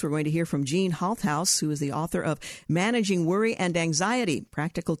segments, we're going to hear from Jean Holthaus, who is the author of Managing Worry and Anxiety,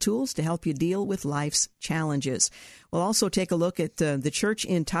 Practical Tools to Help You Deal with Life's Challenges. We'll also take a look at the church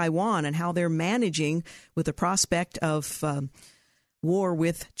in Taiwan and how they're managing with the prospect of war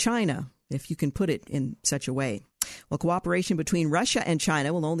with China, if you can put it in such a way. Well, cooperation between Russia and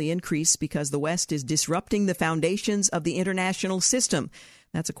China will only increase because the West is disrupting the foundations of the international system.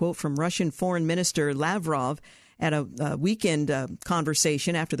 That's a quote from Russian Foreign Minister Lavrov at a weekend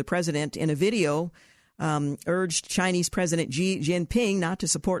conversation after the president, in a video, urged Chinese President Xi Jinping not to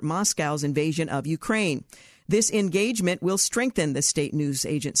support Moscow's invasion of Ukraine. This engagement will strengthen, the state news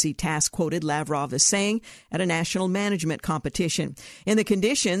agency TASS quoted Lavrov as saying at a national management competition. In the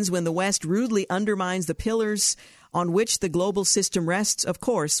conditions when the West rudely undermines the pillars on which the global system rests, of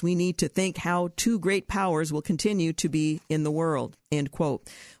course, we need to think how two great powers will continue to be in the world, end quote.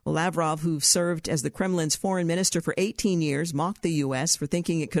 Well, Lavrov, who served as the Kremlin's foreign minister for 18 years, mocked the U.S. for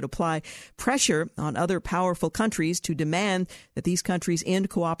thinking it could apply pressure on other powerful countries to demand that these countries end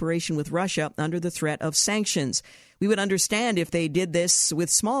cooperation with Russia under the threat of sanctions. We would understand if they did this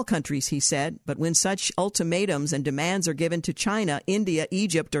with small countries, he said, but when such ultimatums and demands are given to China, India,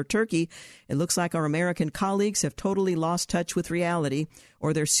 Egypt, or Turkey, it looks like our American colleagues have totally lost touch with reality,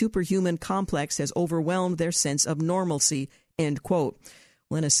 or their superhuman complex has overwhelmed their sense of normalcy, end quote.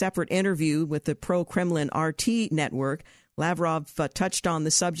 Well, in a separate interview with the pro-Kremlin RT network, Lavrov touched on the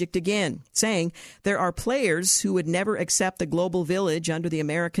subject again, saying there are players who would never accept the global village under the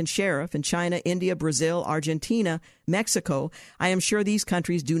American sheriff in China, India, Brazil, Argentina, Mexico. I am sure these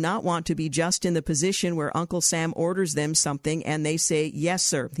countries do not want to be just in the position where Uncle Sam orders them something and they say, yes,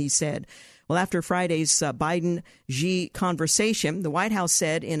 sir, he said. Well, after Friday's Biden-Xi conversation, the White House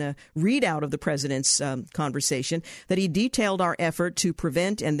said in a readout of the president's conversation that he detailed our effort to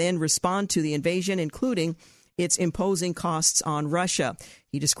prevent and then respond to the invasion, including its imposing costs on Russia.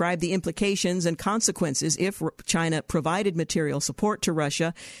 He described the implications and consequences if China provided material support to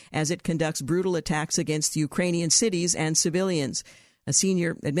Russia as it conducts brutal attacks against Ukrainian cities and civilians. A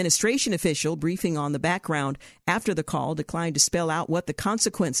senior administration official briefing on the background after the call declined to spell out what the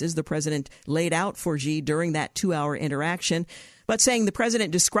consequences the president laid out for Xi during that 2-hour interaction, but saying the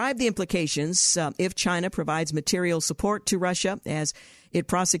president described the implications if China provides material support to Russia as it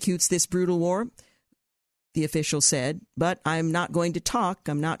prosecutes this brutal war. The official said, but I'm not going to talk.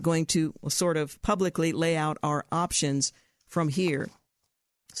 I'm not going to sort of publicly lay out our options from here.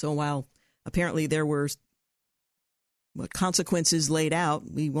 So while apparently there were consequences laid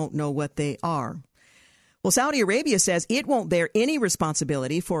out, we won't know what they are. Well, Saudi Arabia says it won't bear any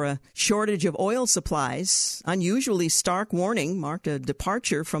responsibility for a shortage of oil supplies. Unusually stark warning marked a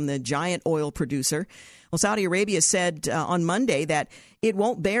departure from the giant oil producer. Well, Saudi Arabia said on Monday that it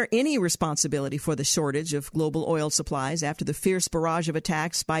won't bear any responsibility for the shortage of global oil supplies after the fierce barrage of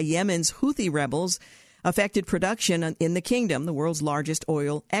attacks by Yemen's Houthi rebels affected production in the kingdom, the world's largest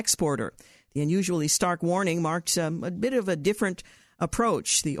oil exporter. The unusually stark warning marks a bit of a different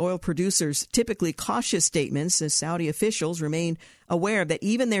approach. The oil producers' typically cautious statements as Saudi officials remain aware that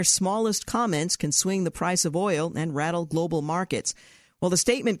even their smallest comments can swing the price of oil and rattle global markets. Well, the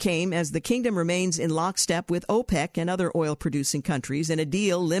statement came as the kingdom remains in lockstep with OPEC and other oil-producing countries in a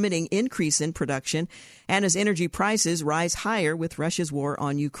deal limiting increase in production and as energy prices rise higher with Russia's war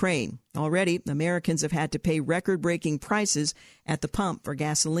on Ukraine. Already, Americans have had to pay record-breaking prices at the pump for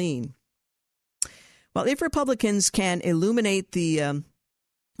gasoline. Well, if Republicans can illuminate the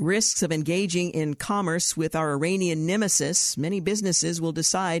risks of engaging in commerce with our Iranian nemesis, many businesses will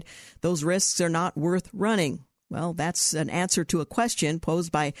decide those risks are not worth running. Well, that's an answer to a question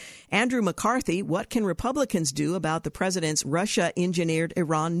posed by Andrew McCarthy. What can Republicans do about the president's Russia-engineered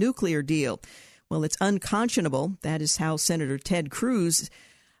Iran nuclear deal? Well, it's unconscionable. That is how Senator Ted Cruz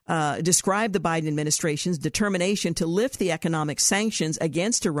described the Biden administration's determination to lift the economic sanctions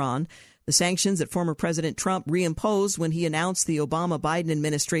against Iran, the sanctions that former President Trump reimposed when he announced the Obama-Biden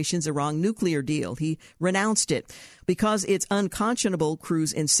administration's Iran nuclear deal. He renounced it. Because it's unconscionable,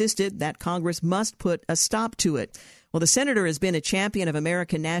 Cruz insisted that Congress must put a stop to it. Well, the senator has been a champion of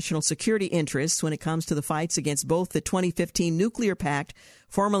American national security interests when it comes to the fights against both the 2015 Nuclear Pact,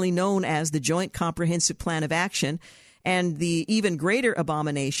 formerly known as the Joint Comprehensive Plan of Action, and the even greater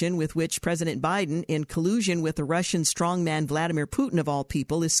abomination with which President Biden, in collusion with the Russian strongman Vladimir Putin of all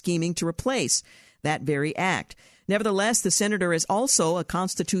people, is scheming to replace that very act. Nevertheless, the senator is also a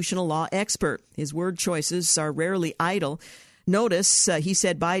constitutional law expert. His word choices are rarely idle. Notice he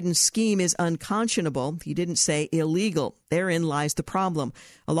said Biden's scheme is unconscionable. He didn't say illegal. Therein lies the problem,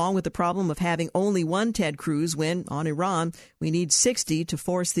 along with the problem of having only one Ted Cruz when, on Iran, we need 60 to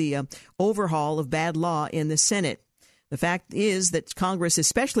force the overhaul of bad law in the Senate. The fact is that Congress,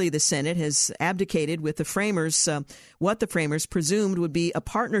 especially the Senate, has abdicated with the framers what the framers presumed would be a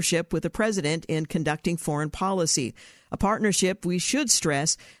partnership with the president in conducting foreign policy, a partnership, we should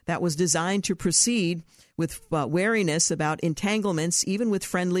stress, that was designed to proceed with wariness about entanglements, even with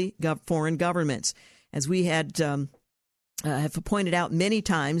friendly foreign governments. As we had have pointed out many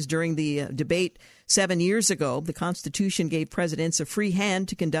times during the debate 7 years ago, the Constitution gave presidents a free hand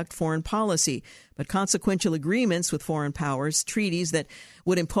to conduct foreign policy, but consequential agreements with foreign powers, treaties that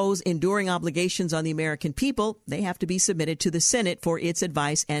would impose enduring obligations on the American people, they have to be submitted to the Senate for its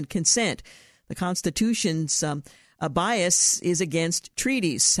advice and consent. The Constitution's bias is against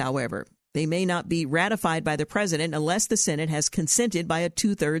treaties, however. They may not be ratified by the president unless the Senate has consented by a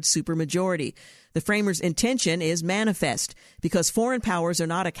 2/3 supermajority. The framers' intention is manifest because foreign powers are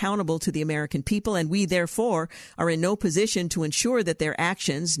not accountable to the American people, and we, therefore, are in no position to ensure that their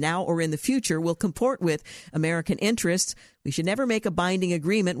actions, now or in the future, will comport with American interests. We should never make a binding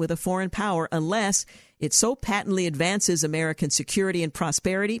agreement with a foreign power unless it so patently advances American security and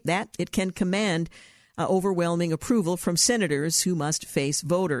prosperity that it can command overwhelming approval from senators who must face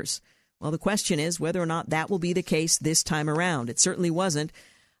voters. Well, the question is whether or not that will be the case this time around. It certainly wasn't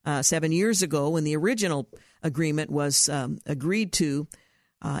 7 years ago when the original agreement was agreed to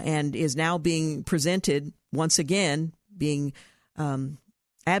and is now being presented once again, being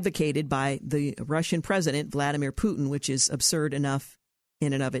advocated by the Russian president, Vladimir Putin, which is absurd enough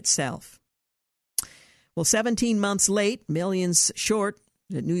in and of itself. Well, 17 months late, millions short,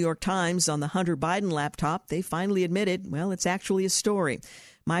 the New York Times on the Hunter Biden laptop, they finally admitted, well, it's actually a story.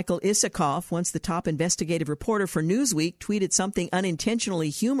 Michael Isikoff, once the top investigative reporter for Newsweek, tweeted something unintentionally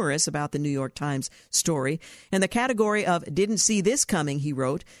humorous about the New York Times story. In the category of "didn't see this coming," he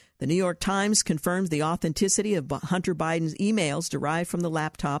wrote, "The New York Times confirms the authenticity of Hunter Biden's emails derived from the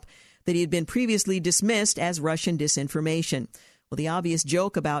laptop that he had been previously dismissed as Russian disinformation." Well, the obvious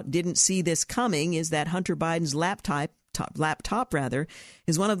joke about "didn't see this coming" is that Hunter Biden's laptop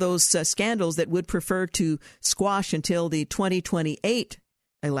is one of those scandals that would prefer to squash until the 2028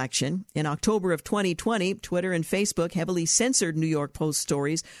 election. In October of 2020, Twitter and Facebook heavily censored New York Post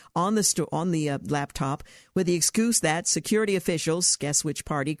stories on the laptop with the excuse that security officials, guess which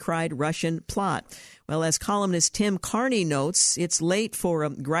party, cried Russian plot. Well, as columnist Tim Carney notes, it's late for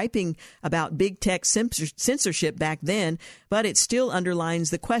griping about big tech censorship back then, but it still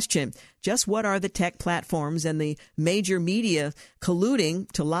underlines the question, just what are the tech platforms and the major media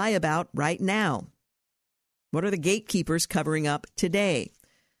colluding to lie about right now? What are the gatekeepers covering up today?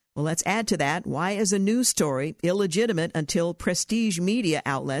 Well, let's add to that, why is a news story illegitimate until prestige media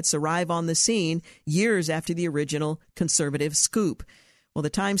outlets arrive on the scene years after the original conservative scoop? Well, the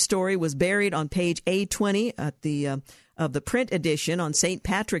Times story was buried on page A20 of the print edition on St.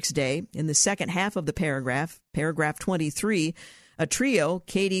 Patrick's Day. In the second half of the paragraph 23, a trio,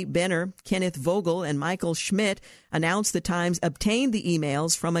 Katie Benner, Kenneth Vogel, and Michael Schmidt, announced the Times obtained the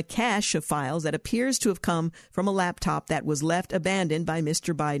emails from a cache of files that appears to have come from a laptop that was left abandoned by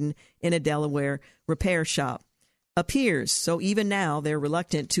Mr. Biden in a Delaware repair shop. Appears, so even now they're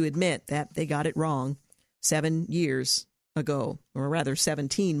reluctant to admit that they got it wrong 7 years ago, or rather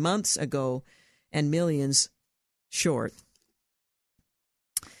 17 months ago, and millions short.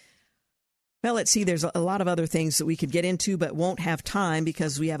 Well, let's see, there's a lot of other things that we could get into, but won't have time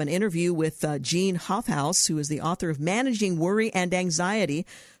because we have an interview with Jean Holthaus, who is the author of Managing Worry and Anxiety,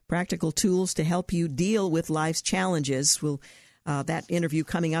 Practical Tools to Help You Deal with Life's Challenges. That interview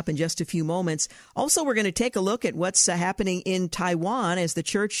coming up in just a few moments. Also, we're going to take a look at what's happening in Taiwan as the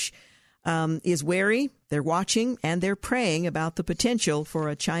church is wary. They're watching and they're praying about the potential for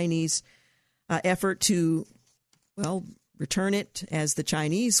a Chinese effort to, well, return it, as the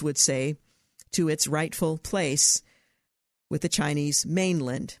Chinese would say, to its rightful place with the Chinese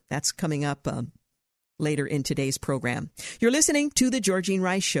mainland. That's coming up later in today's program. You're listening to The Georgene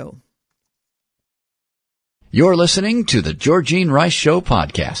Rice Show. You're listening to The Georgene Rice Show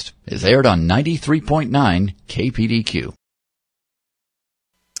podcast. It's aired on 93.9 KPDQ.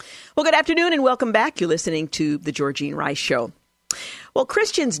 Well, good afternoon and welcome back. You're listening to The Georgene Rice Show. Well,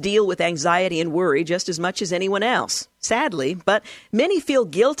 Christians deal with anxiety and worry just as much as anyone else, sadly, but many feel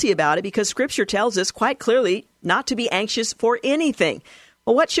guilty about it because Scripture tells us quite clearly not to be anxious for anything.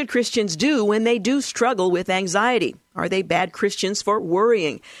 Well, what should Christians do when they do struggle with anxiety? Are they bad Christians for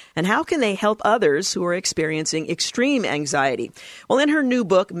worrying? And how can they help others who are experiencing extreme anxiety? Well, in her new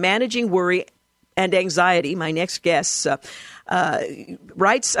book, Managing Worry and Anxiety, my next guest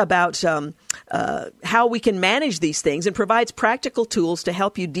writes about how we can manage these things and provides practical tools to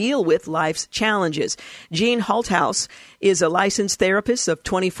help you deal with life's challenges. Jean Holthaus is a licensed therapist of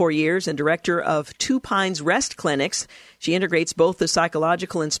 24 years and director of Two Pines Rest Clinics. She integrates both the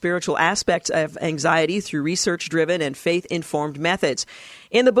psychological and spiritual aspects of anxiety through research-driven and faith-informed methods.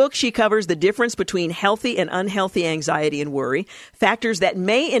 In the book, she covers the difference between healthy and unhealthy anxiety and worry, factors that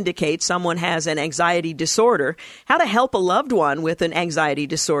may indicate someone has an anxiety disorder, how to help a loved one with an anxiety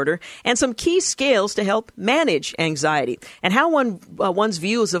disorder, and some key skills to help manage anxiety, and how one's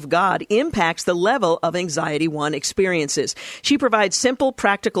views of God impacts the level of anxiety one experiences. She provides simple,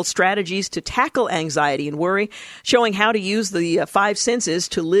 practical strategies to tackle anxiety and worry, showing how to use the five senses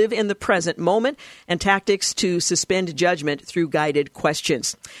to live in the present moment and tactics to suspend judgment through guided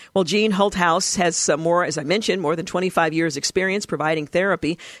questions. Well, Jean Holthaus has more than 25 years experience providing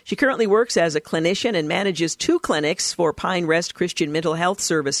therapy. She currently works as a clinician and manages 2 clinics for Pine Rest Christian Mental Health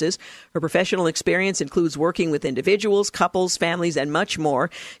Services. Her professional experience includes working with individuals, couples, families, and much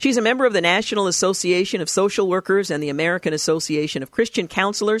more. She's a member of the National Association of Social Workers and the American Association of Christian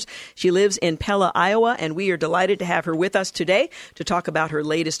Counselors. She lives in Pella, Iowa, and we are delighted to have her with us today to talk about her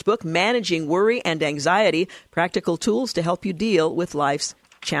latest book, Managing Worry and Anxiety, Practical Tools to Help You Deal with Life's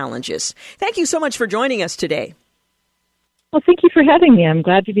Challenges. Thank you so much for joining us today. Well, thank you for having me. I'm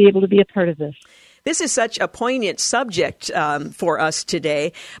glad to be able to be a part of this. This is such a poignant subject for us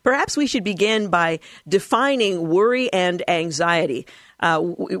today. Perhaps we should begin by defining worry and anxiety.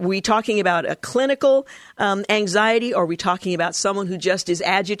 We talking about a clinical anxiety, or are we talking about someone who just is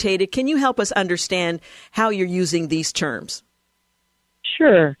agitated? Can you help us understand how you're using these terms?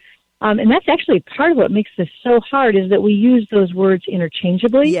 Sure. And that's actually part of what makes this so hard is that we use those words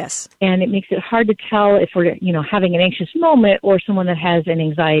interchangeably. Yes. And it makes it hard to tell if we're, having an anxious moment or someone that has an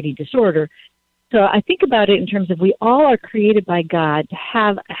anxiety disorder. So I think about it in terms of we all are created by God to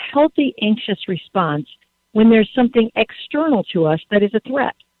have a healthy anxious response when there's something external to us that is a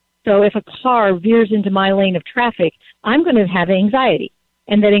threat. So if a car veers into my lane of traffic, I'm going to have anxiety.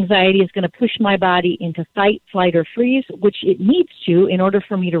 And that anxiety is going to push my body into fight, flight, or freeze, which it needs to in order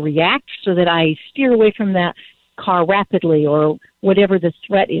for me to react so that I steer away from that car rapidly or whatever the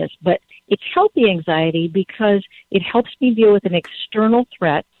threat is. But it's healthy anxiety because it helps me deal with an external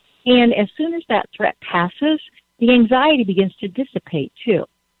threat. And as soon as that threat passes, the anxiety begins to dissipate too.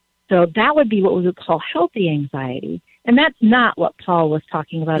 So that would be what we would call healthy anxiety. And that's not what Paul was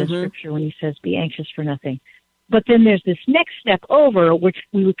talking about in Scripture when he says, be anxious for nothing. But then there's this next step over, which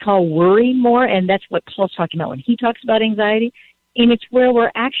we would call worry more, and that's what Paul's talking about when he talks about anxiety. And it's where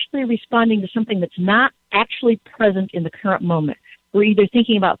we're actually responding to something that's not actually present in the current moment. We're either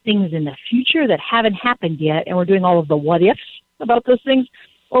thinking about things in the future that haven't happened yet, and we're doing all of the what-ifs about those things,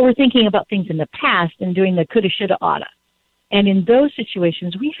 or we're thinking about things in the past and doing the coulda, shoulda, oughta. And in those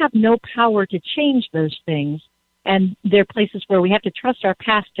situations, we have no power to change those things. And there are places where we have to trust our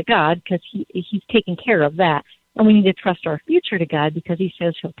past to God because He's taking care of that. And we need to trust our future to God because He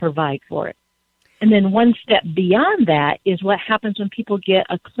says He'll provide for it. And then one step beyond that is what happens when people get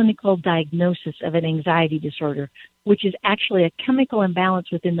a clinical diagnosis of an anxiety disorder, which is actually a chemical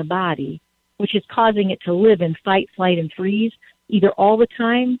imbalance within the body, which is causing it to live in fight, flight, and freeze, either all the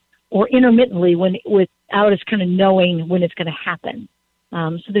time or intermittently without us kind of knowing when it's going to happen.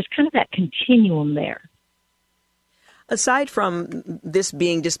 So there's kind of that continuum there. Aside from this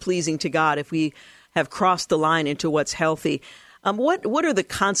being displeasing to God, if we have crossed the line into what's healthy, what are the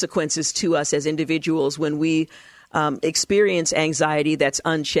consequences to us as individuals when we experience anxiety that's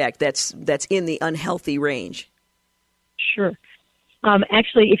unchecked, that's in the unhealthy range? Sure.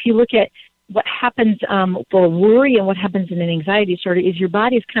 Actually, if you look at what happens for worry and what happens in an anxiety disorder is your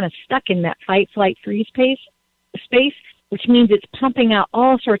body is kind of stuck in that fight, flight, freeze space, which means it's pumping out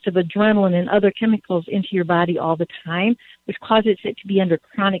all sorts of adrenaline and other chemicals into your body all the time, which causes it to be under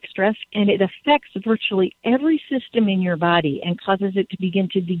chronic stress, and it affects virtually every system in your body and causes it to begin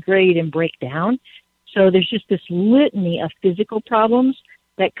to degrade and break down. So there's just this litany of physical problems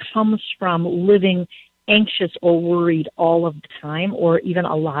that comes from living anxious or worried all of the time or even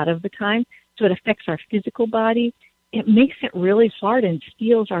a lot of the time. So it affects our physical body. It makes it really hard and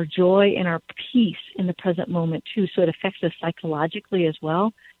steals our joy and our peace in the present moment, too. So it affects us psychologically as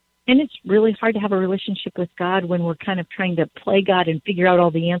well. And it's really hard to have a relationship with God when we're kind of trying to play God and figure out all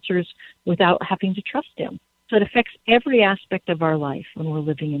the answers without having to trust Him. So it affects every aspect of our life when we're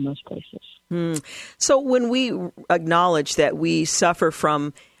living in those places. So when we acknowledge that we suffer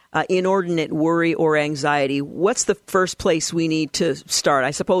from inordinate worry or anxiety, what's the first place we need to start?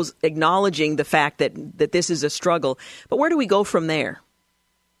 I suppose acknowledging the fact that this is a struggle, but where do we go from there?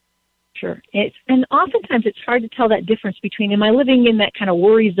 Sure. And oftentimes it's hard to tell that difference between, am I living in that kind of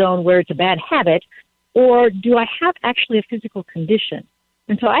worry zone where it's a bad habit, or do I have actually a physical condition?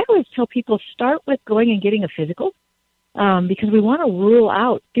 And so I always tell people, start with going and getting a physical, because we want to rule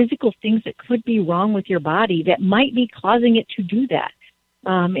out physical things that could be wrong with your body that might be causing it to do that.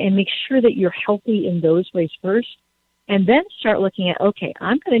 And make sure that you're healthy in those ways first, and then start looking at, okay,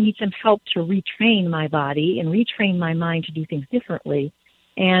 I'm going to need some help to retrain my body and retrain my mind to do things differently.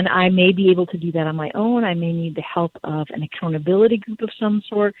 And I may be able to do that on my own. I may need the help of an accountability group of some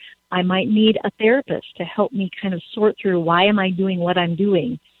sort. I might need a therapist to help me kind of sort through, why am I doing what I'm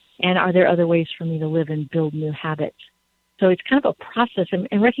doing? And are there other ways for me to live and build new habits? So it's kind of a process,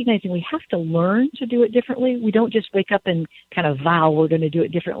 and recognizing we have to learn to do it differently. We don't just wake up and kind of vow we're going to do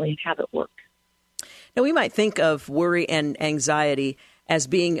it differently and have it work. Now, we might think of worry and anxiety as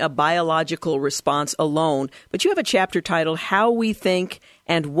being a biological response alone, but you have a chapter titled How We Think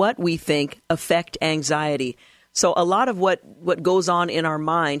and What We Think Affect Anxiety. So a lot of what goes on in our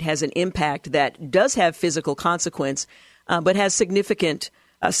mind has an impact that does have physical consequence, but has significance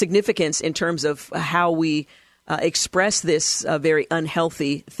in terms of how we express this very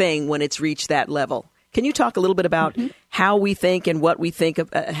unhealthy thing when it's reached that level. Can you talk a little bit about how we think and what we think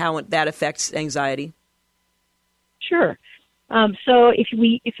of how that affects anxiety? Sure. So if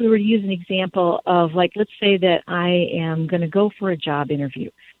we were to use an example of, like, let's say that I am going to go for a job interview,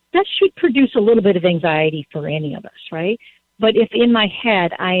 that should produce a little bit of anxiety for any of us, right? But if in my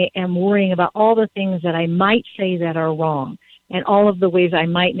head I am worrying about all the things that I might say that are wrong and all of the ways I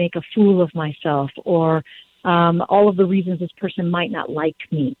might make a fool of myself or all of the reasons this person might not like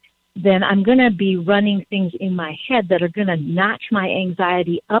me, then I'm going to be running things in my head that are going to notch my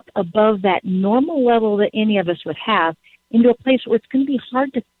anxiety up above that normal level that any of us would have into a place where it's going to be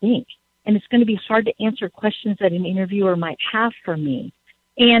hard to think and it's going to be hard to answer questions that an interviewer might have for me.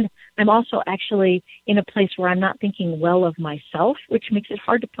 And I'm also actually in a place where I'm not thinking well of myself, which makes it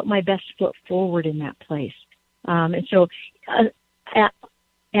hard to put my best foot forward in that place. And so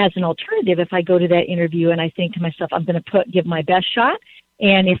as an alternative, if I go to that interview and I think to myself, I'm going to give my best shot,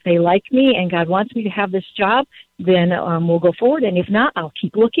 and if they like me and God wants me to have this job, then we'll go forward. And if not, I'll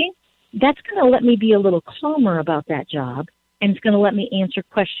keep looking. That's going to let me be a little calmer about that job, and it's going to let me answer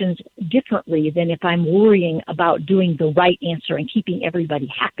questions differently than if I'm worrying about doing the right answer and keeping everybody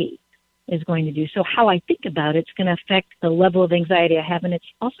happy is going to do. So how I think about it's going to affect the level of anxiety I have, and it's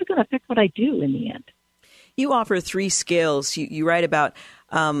also going to affect what I do in the end. You offer 3 skills. You write about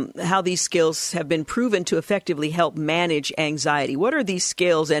how these skills have been proven to effectively help manage anxiety. What are these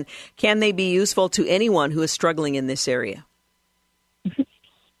skills, and can they be useful to anyone who is struggling in this area?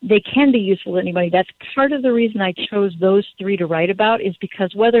 They can be useful to anybody. That's part of the reason I chose those 3 to write about, is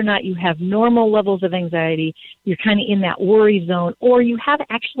because whether or not you have normal levels of anxiety, you're kind of in that worry zone, or you have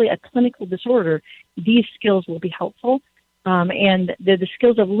actually a clinical disorder, these skills will be helpful. And they're the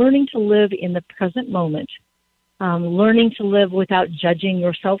skills of learning to live in the present moment, learning to live without judging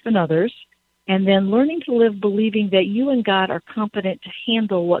yourself and others, and then learning to live believing that you and God are competent to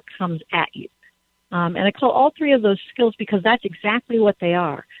handle what comes at you. And I call all 3 of those skills because that's exactly what they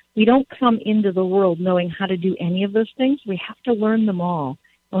are. We don't come into the world knowing how to do any of those things. We have to learn them all,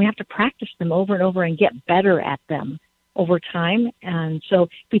 and we have to practice them over and over and get better at them over time. And so if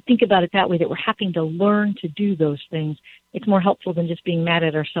we think about it that way, that we're having to learn to do those things, it's more helpful than just being mad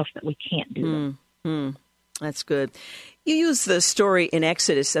at ourselves that we can't do them. That's good. You use the story in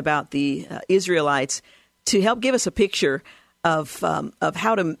Exodus about the Israelites to help give us a picture of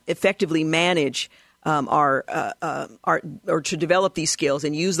how to effectively manage or to develop these skills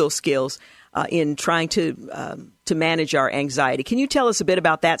and use those skills in trying to manage our anxiety. Can you tell us a bit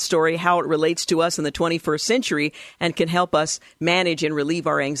about that story, how it relates to us in the 21st century and can help us manage and relieve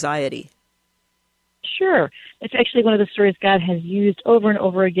our anxiety? Sure. It's actually one of the stories God has used over and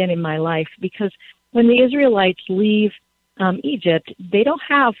over again in my life, because when the Israelites leave Egypt, they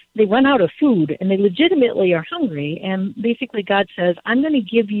run out of food, and they legitimately are hungry. And basically God says, I'm going to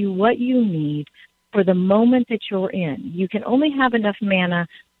give you what you need for the moment that you're in. You can only have enough manna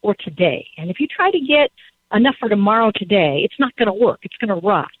for today. And if you try to get enough for tomorrow today, it's not going to work. It's going to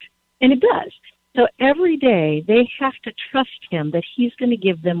rot. And it does. So every day they have to trust him that he's going to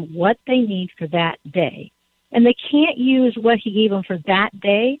give them what they need for that day. And they can't use what he gave them for that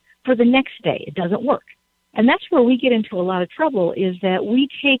day for the next day. It doesn't work. And that's where we get into a lot of trouble, is that we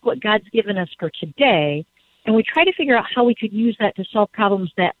take what God's given us for today and we try to figure out how we could use that to solve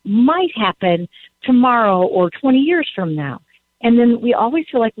problems that might happen tomorrow or 20 years from now. And then we always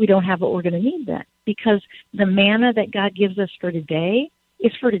feel like we don't have what we're going to need then, because the manna that God gives us for today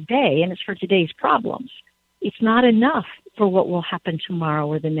is for today, and it's for today's problems. It's not enough for what will happen tomorrow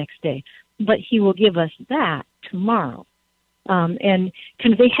or the next day, but he will give us that tomorrow. And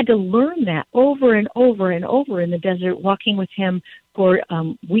kind of they had to learn that over and over and over in the desert, walking with him for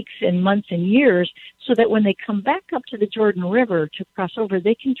weeks and months and years, so that when they come back up to the Jordan River to cross over,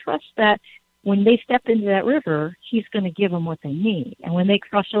 they can trust that when they step into that river, he's going to give them what they need. And when they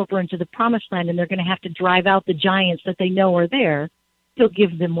cross over into the promised land and they're going to have to drive out the giants that they know are there, he'll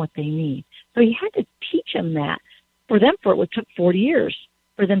give them what they need. So he had to teach them that. For them, it took 40 years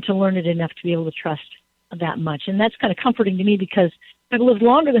for them to learn it enough to be able to trust that much. And that's kind of comforting to me, because I've lived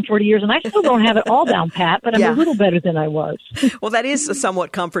longer than 40 years and I still don't have it all down pat, but I'm a little better than I was. Well, that is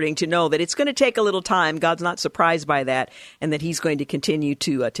somewhat comforting to know that it's going to take a little time. God's not surprised by that, and that he's going to continue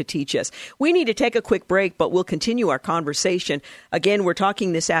to teach us. We need to take a quick break, but we'll continue our conversation. Again, we're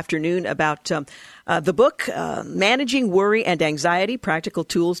talking this afternoon about the book, Managing Worry and Anxiety, Practical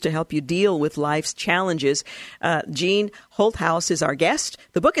Tools to Help You Deal with Life's Challenges. Jean Holthaus is our guest.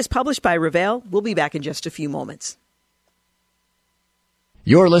 The book is published by Revell. We'll be back in just a few moments.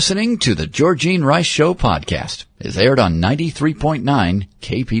 You're listening to the Georgene Rice Show podcast. It's aired on 93.9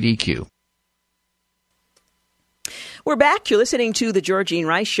 KPDQ. We're back. You're listening to The Georgene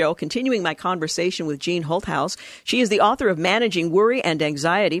Rice Show, continuing my conversation with Jean Holthaus. She is the author of Managing Worry and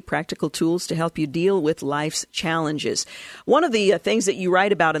Anxiety, Practical Tools to Help You Deal with Life's Challenges. One of the things that you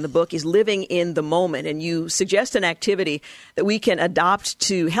write about in the book is living in the moment, and you suggest an activity that we can adopt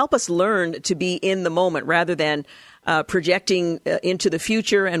to help us learn to be in the moment rather than projecting into the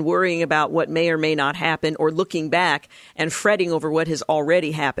future and worrying about what may or may not happen, or looking back and fretting over what has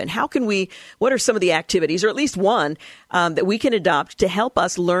already happened. What are some of the activities, or at least one, that we can adopt to help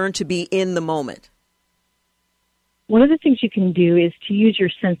us learn to be in the moment? One of the things you can do is to use your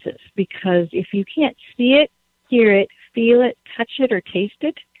senses, because if you can't see it, hear it, feel it, touch it, or taste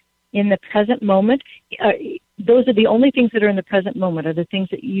it in the present moment, those are the only things that are in the present moment, are the things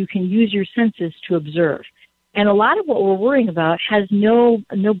that you can use your senses to observe. And a lot of what we're worrying about has no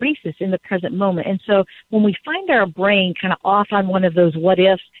basis in the present moment. And so when we find our brain kind of off on one of those what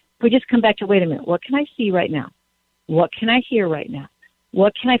ifs, we just come back to, wait a minute, what can I see right now? What can I hear right now?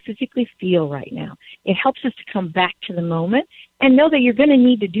 What can I physically feel right now? It helps us to come back to the moment and know that you're going to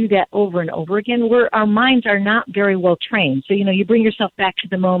need to do that over and over again, where our minds are not very well trained. So, you bring yourself back to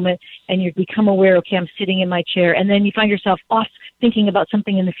the moment and you become aware, okay, I'm sitting in my chair, and then you find yourself off thinking about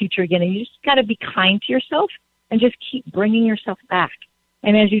something in the future again, and you just got to be kind to yourself and just keep bringing yourself back.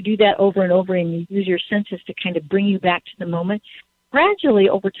 And as you do that over and over and you use your senses to kind of bring you back to the moment, gradually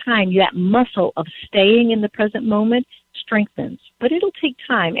over time, that muscle of staying in the present moment strengthens. But it'll take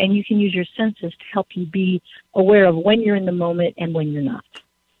time, and you can use your senses to help you be aware of when you're in the moment and when you're not.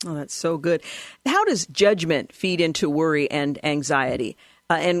 Oh, that's so good. How does judgment feed into worry and anxiety?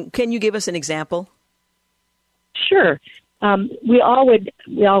 And can you give us an example? Sure. We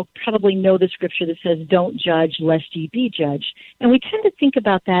all probably know the scripture that says, don't judge lest ye be judged. And we tend to think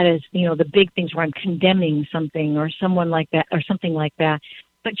about that as, the big things where I'm condemning something or someone like that or something like that.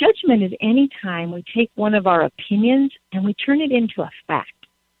 But judgment is any time we take one of our opinions and we turn it into a fact,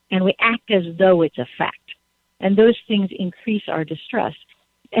 and we act as though it's a fact. And those things increase our distress.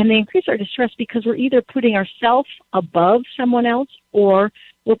 And they increase our distress because we're either putting ourselves above someone else, or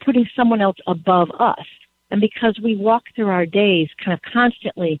we're putting someone else above us. And because we walk through our days kind of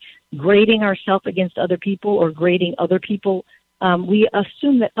constantly grading ourselves against other people or grading other people, we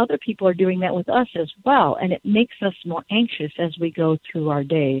assume that other people are doing that with us as well. And it makes us more anxious as we go through our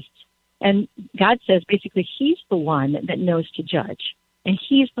days. And God says basically He's the one that knows to judge. And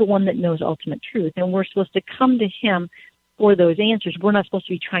He's the one that knows ultimate truth. And we're supposed to come to Him for those answers. We're not supposed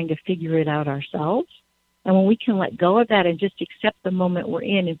to be trying to figure it out ourselves. And when we can let go of that and just accept the moment we're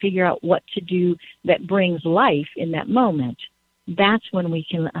in and figure out what to do that brings life in that moment, that's when we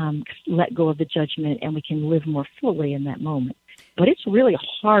can let go of the judgment and we can live more fully in that moment. But it's really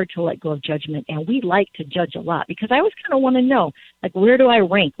hard to let go of judgment, and we like to judge a lot because I always kind of want to know, where do I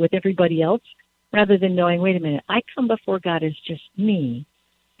rank with everybody else, rather than knowing, wait a minute, I come before God as just me,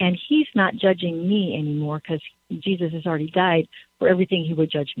 and He's not judging me anymore because Jesus has already died for everything He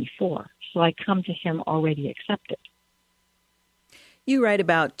would judge me for. So I come to Him already accepted. You write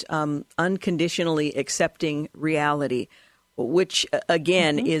about unconditionally accepting reality, which,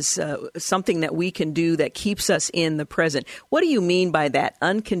 again, is something that we can do that keeps us in the present. What do you mean by that,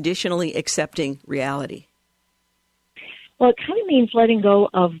 unconditionally accepting reality? Well, it kind of means letting go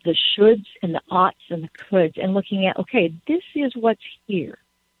of the shoulds and the oughts and the coulds and looking at, okay, this is what's here.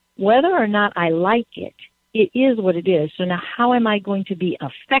 Whether or not I like it, it is what it is. So now how am I going to be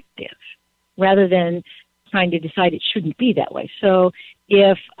effective rather than trying to decide it shouldn't be that way? So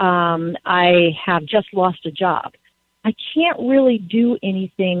if I have just lost a job, I can't really do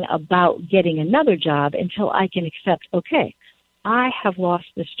anything about getting another job until I can accept, okay, I have lost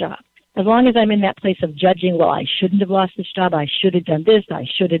this job. As long as I'm in that place of judging, well, I shouldn't have lost this job, I should have done this, I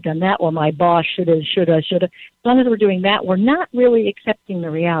should have done that, or my boss should have. As long as we're doing that, we're not really accepting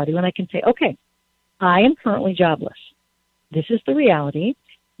the reality. When I can say, okay, I am currently jobless. This is the reality.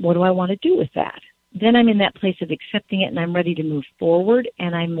 What do I want to do with that? Then I'm in that place of accepting it, and I'm ready to move forward,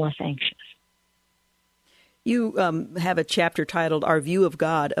 and I'm less anxious. You have a chapter titled, Our View of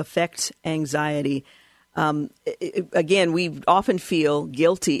God Affects Anxiety. Again, we often feel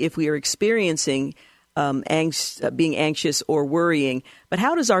guilty if we are experiencing being anxious or worrying. But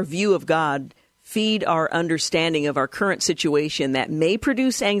how does our view of God feed our understanding of our current situation that may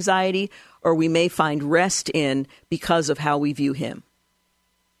produce anxiety, or we may find rest in because of how we view Him?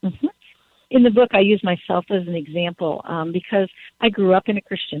 Mm-hmm. In the book, I use myself as an example because I grew up in a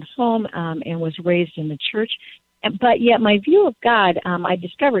Christian home and was raised in the church. But yet my view of God, I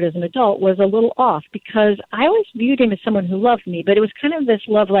discovered as an adult, was a little off because I always viewed Him as someone who loved me, but it was kind of this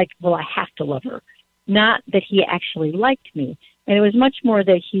love like, well, I have to love her, not that He actually liked me. And it was much more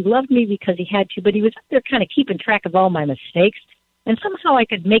that he loved me because he had to, but he was up there kind of keeping track of all my mistakes. And somehow I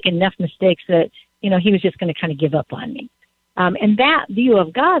could make enough mistakes that, he was just going to kind of give up on me. And that view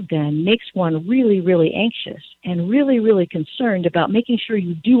of God then makes one really, really anxious and really, really concerned about making sure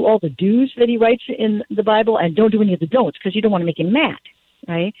you do all the do's that he writes in the Bible and don't do any of the don'ts because you don't want to make him mad,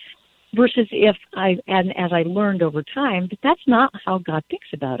 right? Versus as I learned over time, that's not how God thinks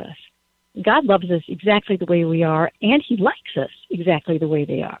about us. God loves us exactly the way we are, and he likes us exactly the way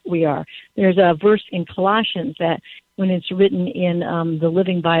we are. There's a verse in Colossians that when it's written in the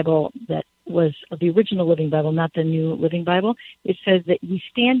Living Bible that was the original Living Bible, not the New Living Bible, it says that we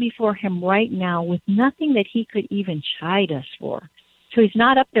stand before him right now with nothing that he could even chide us for. So he's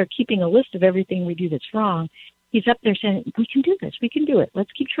not up there keeping a list of everything we do that's wrong. He's up there saying, we can do this, we can do it.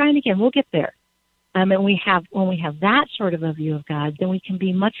 Let's keep trying again. We'll get there. And when we have that sort of a view of God, then we can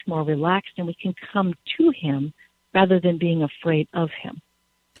be much more relaxed and we can come to him rather than being afraid of him.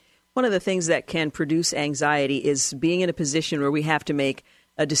 One of the things that can produce anxiety is being in a position where we have to make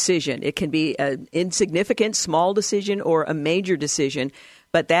a decision. It can be an insignificant, small decision or a major decision,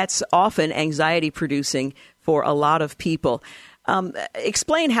 but that's often anxiety-producing for a lot of people.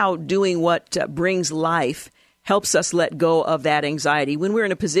 Explain how doing what brings life helps us let go of that anxiety when we're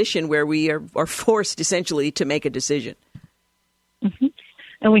in a position where we are forced, essentially, to make a decision. Mm-hmm.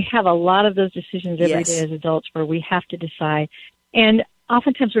 And we have a lot of those decisions every day as adults where we have to decide. And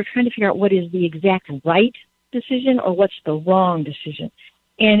oftentimes we're trying to figure out what is the exact right decision or what's the wrong decision.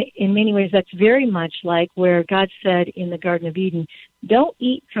 And in many ways, that's very much like where God said in the Garden of Eden, don't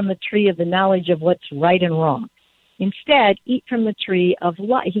eat from the tree of the knowledge of what's right and wrong. Instead, eat from the tree of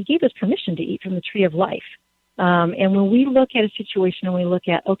life. He gave us permission to eat from the tree of life. And when we look at a situation and we look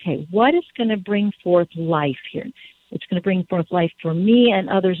at, okay, what is going to bring forth life here? It's going to bring forth life for me and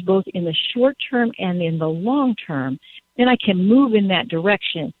others, both in the short term and in the long term. Then I can move in that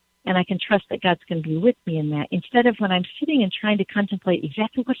direction, and I can trust that God's going to be with me in that. Instead of when I'm sitting and trying to contemplate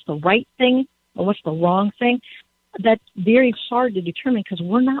exactly what's the right thing or what's the wrong thing, that's very hard to determine because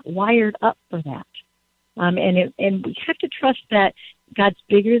we're not wired up for that. And we have to trust that God's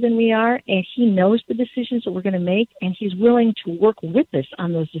bigger than we are, and he knows the decisions that we're going to make, and he's willing to work with us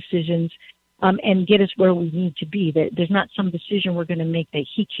on those decisions and get us where we need to be. That there's not some decision we're going to make that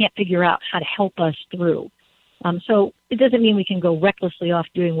he can't figure out how to help us through. So it doesn't mean we can go recklessly off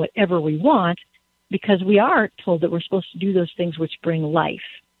doing whatever we want, because we are told that we're supposed to do those things which bring life,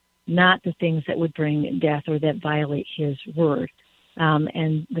 not the things that would bring death or that violate his word.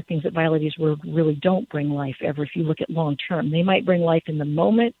 And the things that violate his word really don't bring life ever if you look at long term. They might bring life in the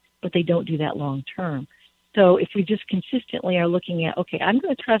moment, but they don't do that long term. So if we just consistently are looking at, okay, I'm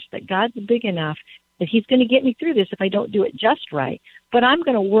going to trust that God's big enough that he's going to get me through this if I don't do it just right, but I'm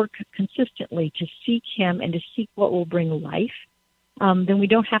going to work consistently to seek him and to seek what will bring life, then we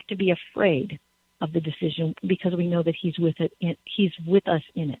don't have to be afraid of the decision because we know that he's with us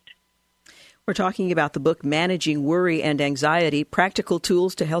in it. We're talking about the book, Managing Worry and Anxiety, Practical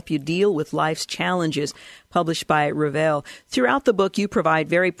Tools to Help You Deal with Life's Challenges, published by Revell. Throughout the book, you provide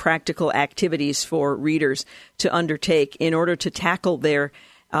very practical activities for readers to undertake in order to tackle their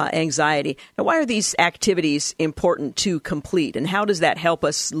anxiety. Now, why are these activities important to complete, and how does that help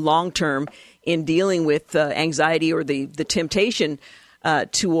us long-term in dealing with anxiety or the temptation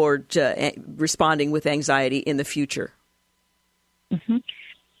toward responding with anxiety in the future? Mm-hmm.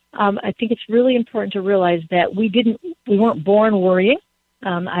 I think it's really important to realize that we weren't born worrying.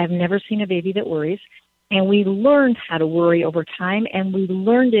 I've never seen a baby that worries. And we learned how to worry over time, and we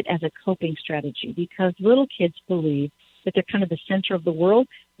learned it as a coping strategy because little kids believe that they're kind of the center of the world.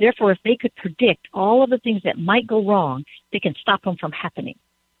 Therefore, if they could predict all of the things that might go wrong, they can stop them from happening.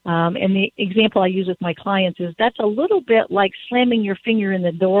 And the example I use with my clients is that's a little bit like slamming your finger in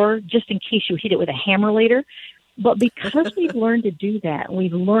the door just in case you hit it with a hammer later. But because we've learned to do that, and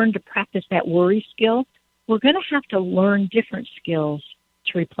we've learned to practice that worry skill, we're going to have to learn different skills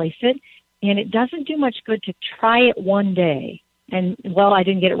to replace it. And it doesn't do much good to try it one day and, well, I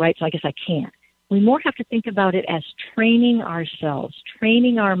didn't get it right, so I guess I can't. We more have to think about it as training ourselves,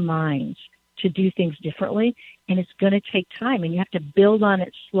 training our minds to do things differently. And it's going to take time, and you have to build on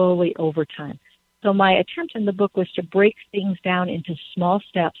it slowly over time. So my attempt in the book was to break things down into small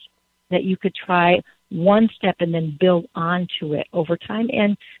steps that you could try one step and then build onto it over time.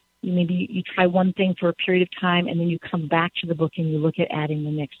 And maybe you try one thing for a period of time, and then you come back to the book and you look at adding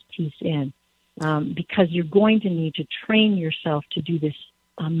the next piece in. Because you're going to need to train yourself to do this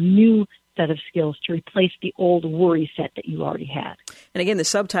new set of skills to replace the old worry set that you already had. And again, the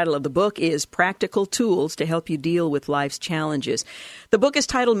subtitle of the book is Practical Tools to Help You Deal with Life's Challenges. The book is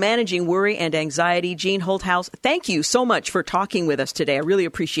titled Managing Worry and Anxiety. Jean Holthaus, thank you so much for talking with us today. I really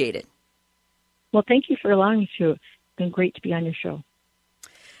appreciate it. Well, thank you for allowing me to. It's been great to be on your show.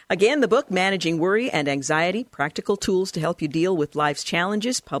 Again, the book, Managing Worry and Anxiety, Practical Tools to Help You Deal with Life's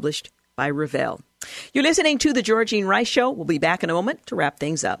Challenges, published by Revell. You're listening to The Georgene Rice Show. We'll be back in a moment to wrap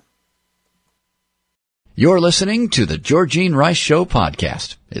things up. You're listening to The Georgene Rice Show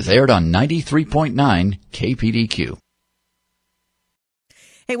podcast. It's aired on 93.9 KPDQ.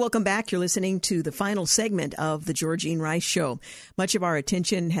 Hey, welcome back. You're listening to the final segment of the Georgene Rice Show. Much of our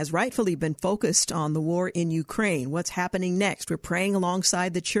attention has rightfully been focused on the war in Ukraine. What's happening next? We're praying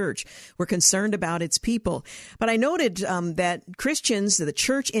alongside the church. We're concerned about its people. But I noted that Christians, the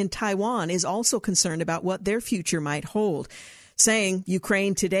church in Taiwan, is also concerned about what their future might hold, saying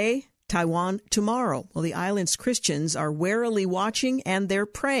Ukraine today, Taiwan tomorrow. Well, the island's Christians are warily watching and they're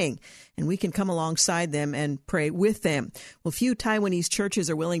praying, and we can come alongside them and pray with them. Well, few Taiwanese churches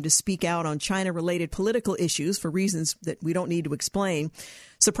are willing to speak out on China-related political issues for reasons that we don't need to explain,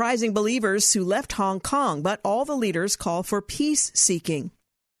 surprising believers who left Hong Kong, but all the leaders call for peace-seeking.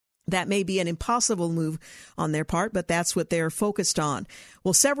 That may be an impossible move on their part, but that's what they're focused on.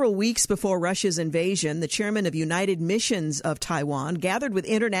 Well, several weeks before Russia's invasion, the chairman of United Missions of Taiwan gathered with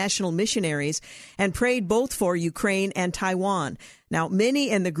international missionaries and prayed both for Ukraine and Taiwan. Now, many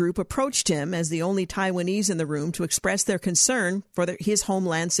in the group approached him as the only Taiwanese in the room to express their concern for his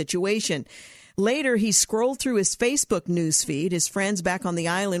homeland situation. Later, he scrolled through his Facebook newsfeed. His friends back on the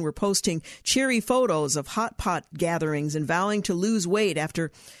island were posting cheery photos of hot pot gatherings and vowing to lose weight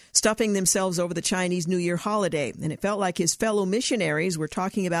after stuffing themselves over the Chinese New Year holiday. And it felt like his fellow missionaries were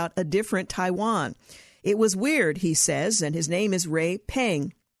talking about a different Taiwan. It was weird, he says, and his name is Ray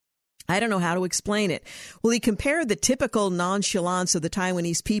Peng. I don't know how to explain it. Well, he compared the typical nonchalance of the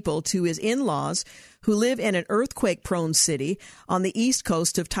Taiwanese people to his in-laws who live in an earthquake-prone city on the east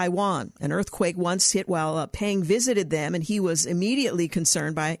coast of Taiwan. An earthquake once hit while Peng visited them, and he was immediately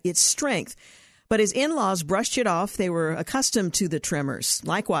concerned by its strength. But his in-laws brushed it off. They were accustomed to the tremors.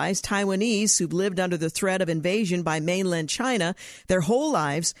 Likewise, Taiwanese who've lived under the threat of invasion by mainland China their whole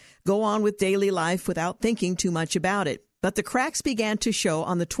lives go on with daily life without thinking too much about it. But the cracks began to show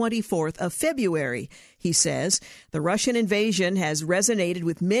on the 24th of February, he says. The Russian invasion has resonated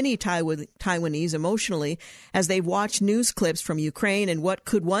with many Taiwanese emotionally as they've watched news clips from Ukraine and what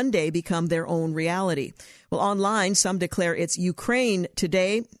could one day become their own reality. Well, online, some declare it's Ukraine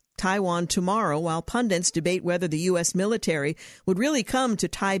today, Taiwan tomorrow, while pundits debate whether the U.S. military would really come to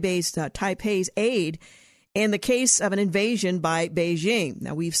Taipei's aid in the case of an invasion by Beijing.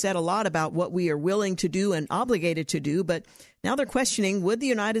 Now, we've said a lot about what we are willing to do and obligated to do, but now they're questioning, would the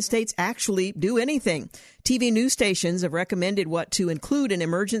United States actually do anything? TV news stations have recommended what to include in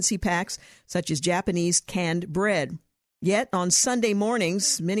emergency packs, such as Japanese canned bread. Yet, on Sunday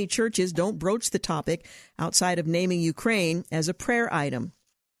mornings, many churches don't broach the topic outside of naming Ukraine as a prayer item.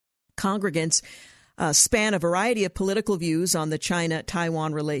 Congregants span a variety of political views on the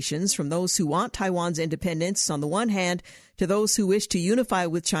China-Taiwan relations, from those who want Taiwan's independence on the one hand to those who wish to unify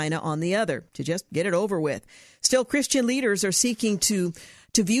with China on the other, to just get it over with. Still, Christian leaders are seeking to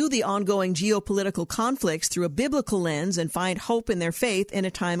view the ongoing geopolitical conflicts through a biblical lens and find hope in their faith in a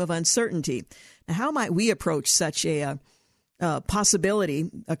time of uncertainty. Now, how might we approach such a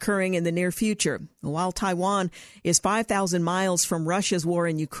possibility occurring in the near future? While Taiwan is 5,000 miles from Russia's war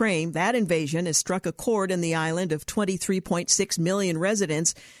in Ukraine, that invasion has struck a chord in the island of 23.6 million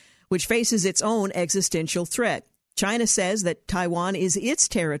residents, which faces its own existential threat. China says that Taiwan is its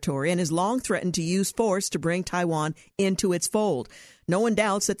territory and has long threatened to use force to bring Taiwan into its fold. No one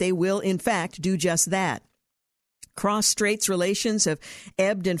doubts that they will, in fact, do just that. Cross-straits relations have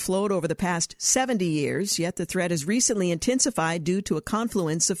ebbed and flowed over the past 70 years, yet the threat has recently intensified due to a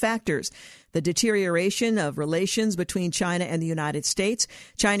confluence of factors. The deterioration of relations between China and the United States,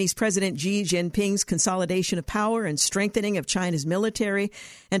 Chinese President Xi Jinping's consolidation of power and strengthening of China's military,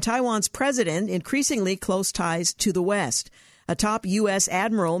 and Taiwan's president increasingly close ties to the West. A top U.S.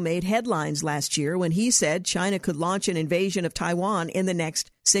 admiral made headlines last year when he said China could launch an invasion of Taiwan in the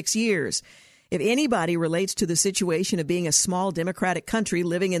next 6 years. If anybody relates to the situation of being a small democratic country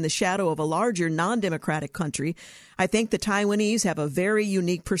living in the shadow of a larger non-democratic country, I think the Taiwanese have a very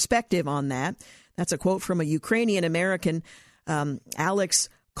unique perspective on that. That's a quote from a Ukrainian-American, Alex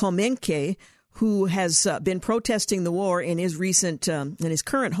Komenke, who has been protesting the war in his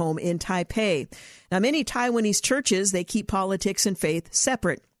current home in Taipei. Now, many Taiwanese churches, they keep politics and faith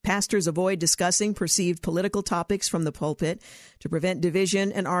separate. Pastors avoid discussing perceived political topics from the pulpit to prevent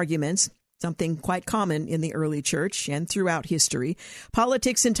division and arguments. something quite common in the early church and throughout history.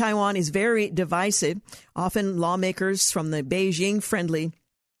 Politics in Taiwan is very divisive. Often lawmakers from the Beijing-friendly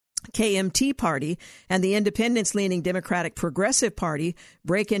KMT Party and the independence-leaning Democratic Progressive Party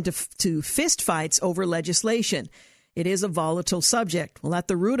break into fistfights over legislation. It is a volatile subject. Well, at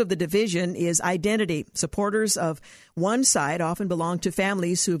the root of the division is identity. Supporters of one side often belong to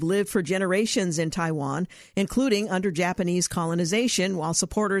families who've lived for generations in Taiwan, including under Japanese colonization, while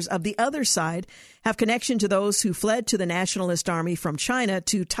supporters of the other side have connection to those who fled to the Nationalist Army from China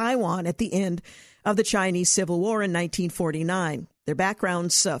to Taiwan at the end of the Chinese Civil War in 1949. Their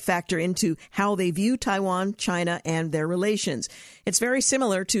backgrounds factor into how they view Taiwan, China, and their relations. It's very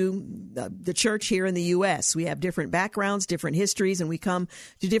similar to the church here in the U.S. We have different backgrounds, different histories, and we come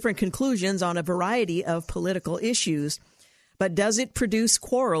to different conclusions on a variety of political issues. But does it produce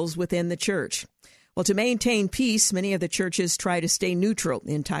quarrels within the church? Well, to maintain peace, many of the churches try to stay neutral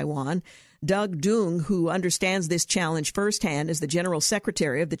in Taiwan. Doug Dung, who understands this challenge firsthand, is the General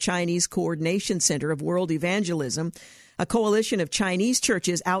Secretary of the Chinese Coordination Center of World Evangelism, a coalition of Chinese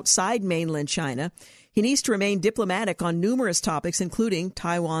churches outside mainland China. He needs to remain diplomatic on numerous topics, including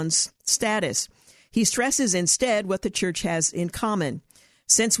Taiwan's status. He stresses instead what the church has in common.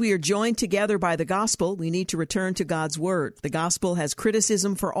 Since we are joined together by the gospel, we need to return to God's word. The gospel has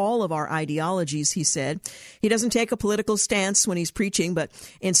criticism for all of our ideologies, he said. He doesn't take a political stance when he's preaching, but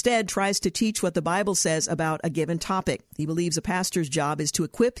instead tries to teach what the Bible says about a given topic. He believes a pastor's job is to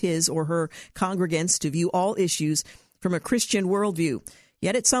equip his or her congregants to view all issues from a Christian worldview.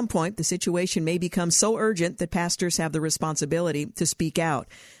 Yet at some point, the situation may become so urgent that pastors have the responsibility to speak out.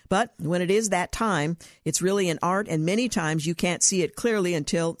 But when it is that time, it's really an art, and many times you can't see it clearly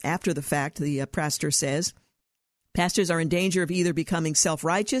until after the fact, the pastor says. Pastors are in danger of either becoming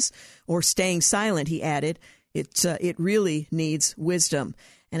self-righteous or staying silent, he added. It really needs wisdom.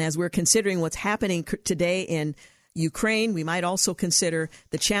 And as we're considering what's happening today in Ukraine, we might also consider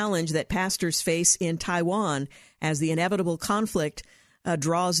the challenge that pastors face in Taiwan as the inevitable conflict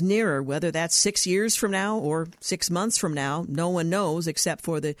draws nearer, whether that's 6 years from now or 6 months from now. No one knows except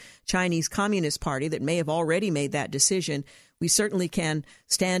for the Chinese Communist Party that may have already made that decision. We certainly can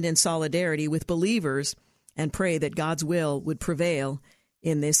stand in solidarity with believers and pray that God's will would prevail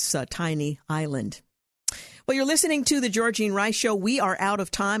in this tiny island. Well, you're listening to the Georgene Rice Show. We are out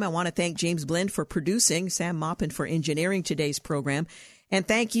of time. I want to thank James Blend for producing, Sam Maupin for engineering today's program. And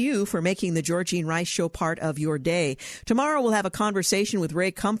thank you for making the Georgene Rice Show part of your day. Tomorrow we'll have a conversation with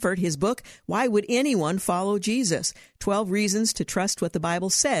Ray Comfort. His book, Why Would Anyone Follow Jesus? 12 Reasons to Trust What the Bible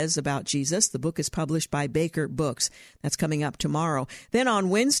Says About Jesus. The book is published by Baker Books. That's coming up tomorrow. Then on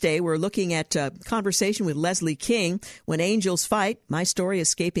Wednesday, we're looking at a conversation with Leslie King, When Angels Fight, My Story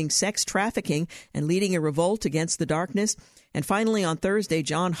Escaping Sex Trafficking and Leading a Revolt Against the Darkness. And finally, on Thursday,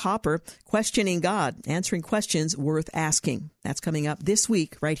 John Hopper, Questioning God, Answering Questions Worth Asking. That's coming up this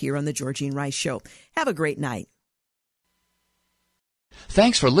week right here on The Georgene Rice Show. Have a great night.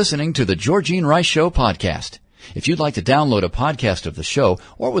 Thanks for listening to The Georgene Rice Show podcast. If you'd like to download a podcast of the show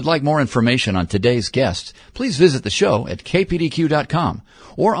or would like more information on today's guests, please visit the show at kpdq.com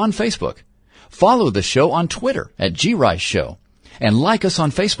or on Facebook. Follow the show on Twitter at GRice Show and like us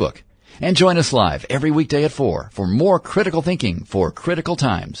on Facebook. And join us live every weekday at 4 for more critical thinking for critical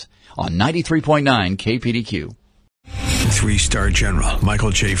times on 93.9 KPDQ. 3-star General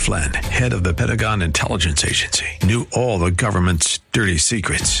Michael J. Flynn, head of the Pentagon Intelligence Agency, knew all the government's dirty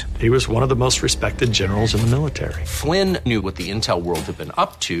secrets. He was one of the most respected generals in the military. Flynn knew what the intel world had been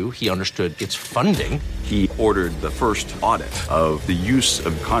up to. He understood its funding. He ordered the first audit of the use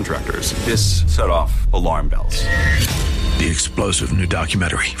of contractors. This set off alarm bells. The explosive new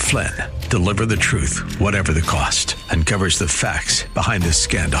documentary, Flynn, Deliver the Truth, Whatever the Cost, uncovers the facts behind this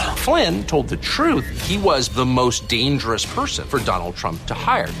scandal. Flynn told the truth. He was the most dangerous person for Donald Trump to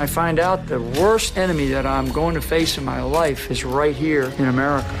hire. I find out the worst enemy that I'm going to face in my life is right here in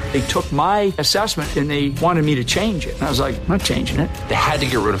America. They took my assessment and they wanted me to change it. And I was like, I'm not changing it. They had to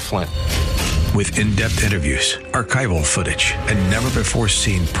get rid of Flynn. With in-depth interviews, archival footage, and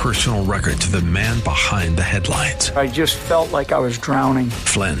never-before-seen personal records of the man behind the headlines. I just felt like I was drowning.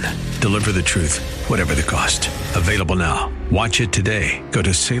 Flynn, Deliver the Truth, Whatever the Cost. Available now. Watch it today. Go to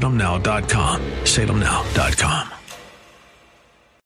salemnow.com. salemnow.com.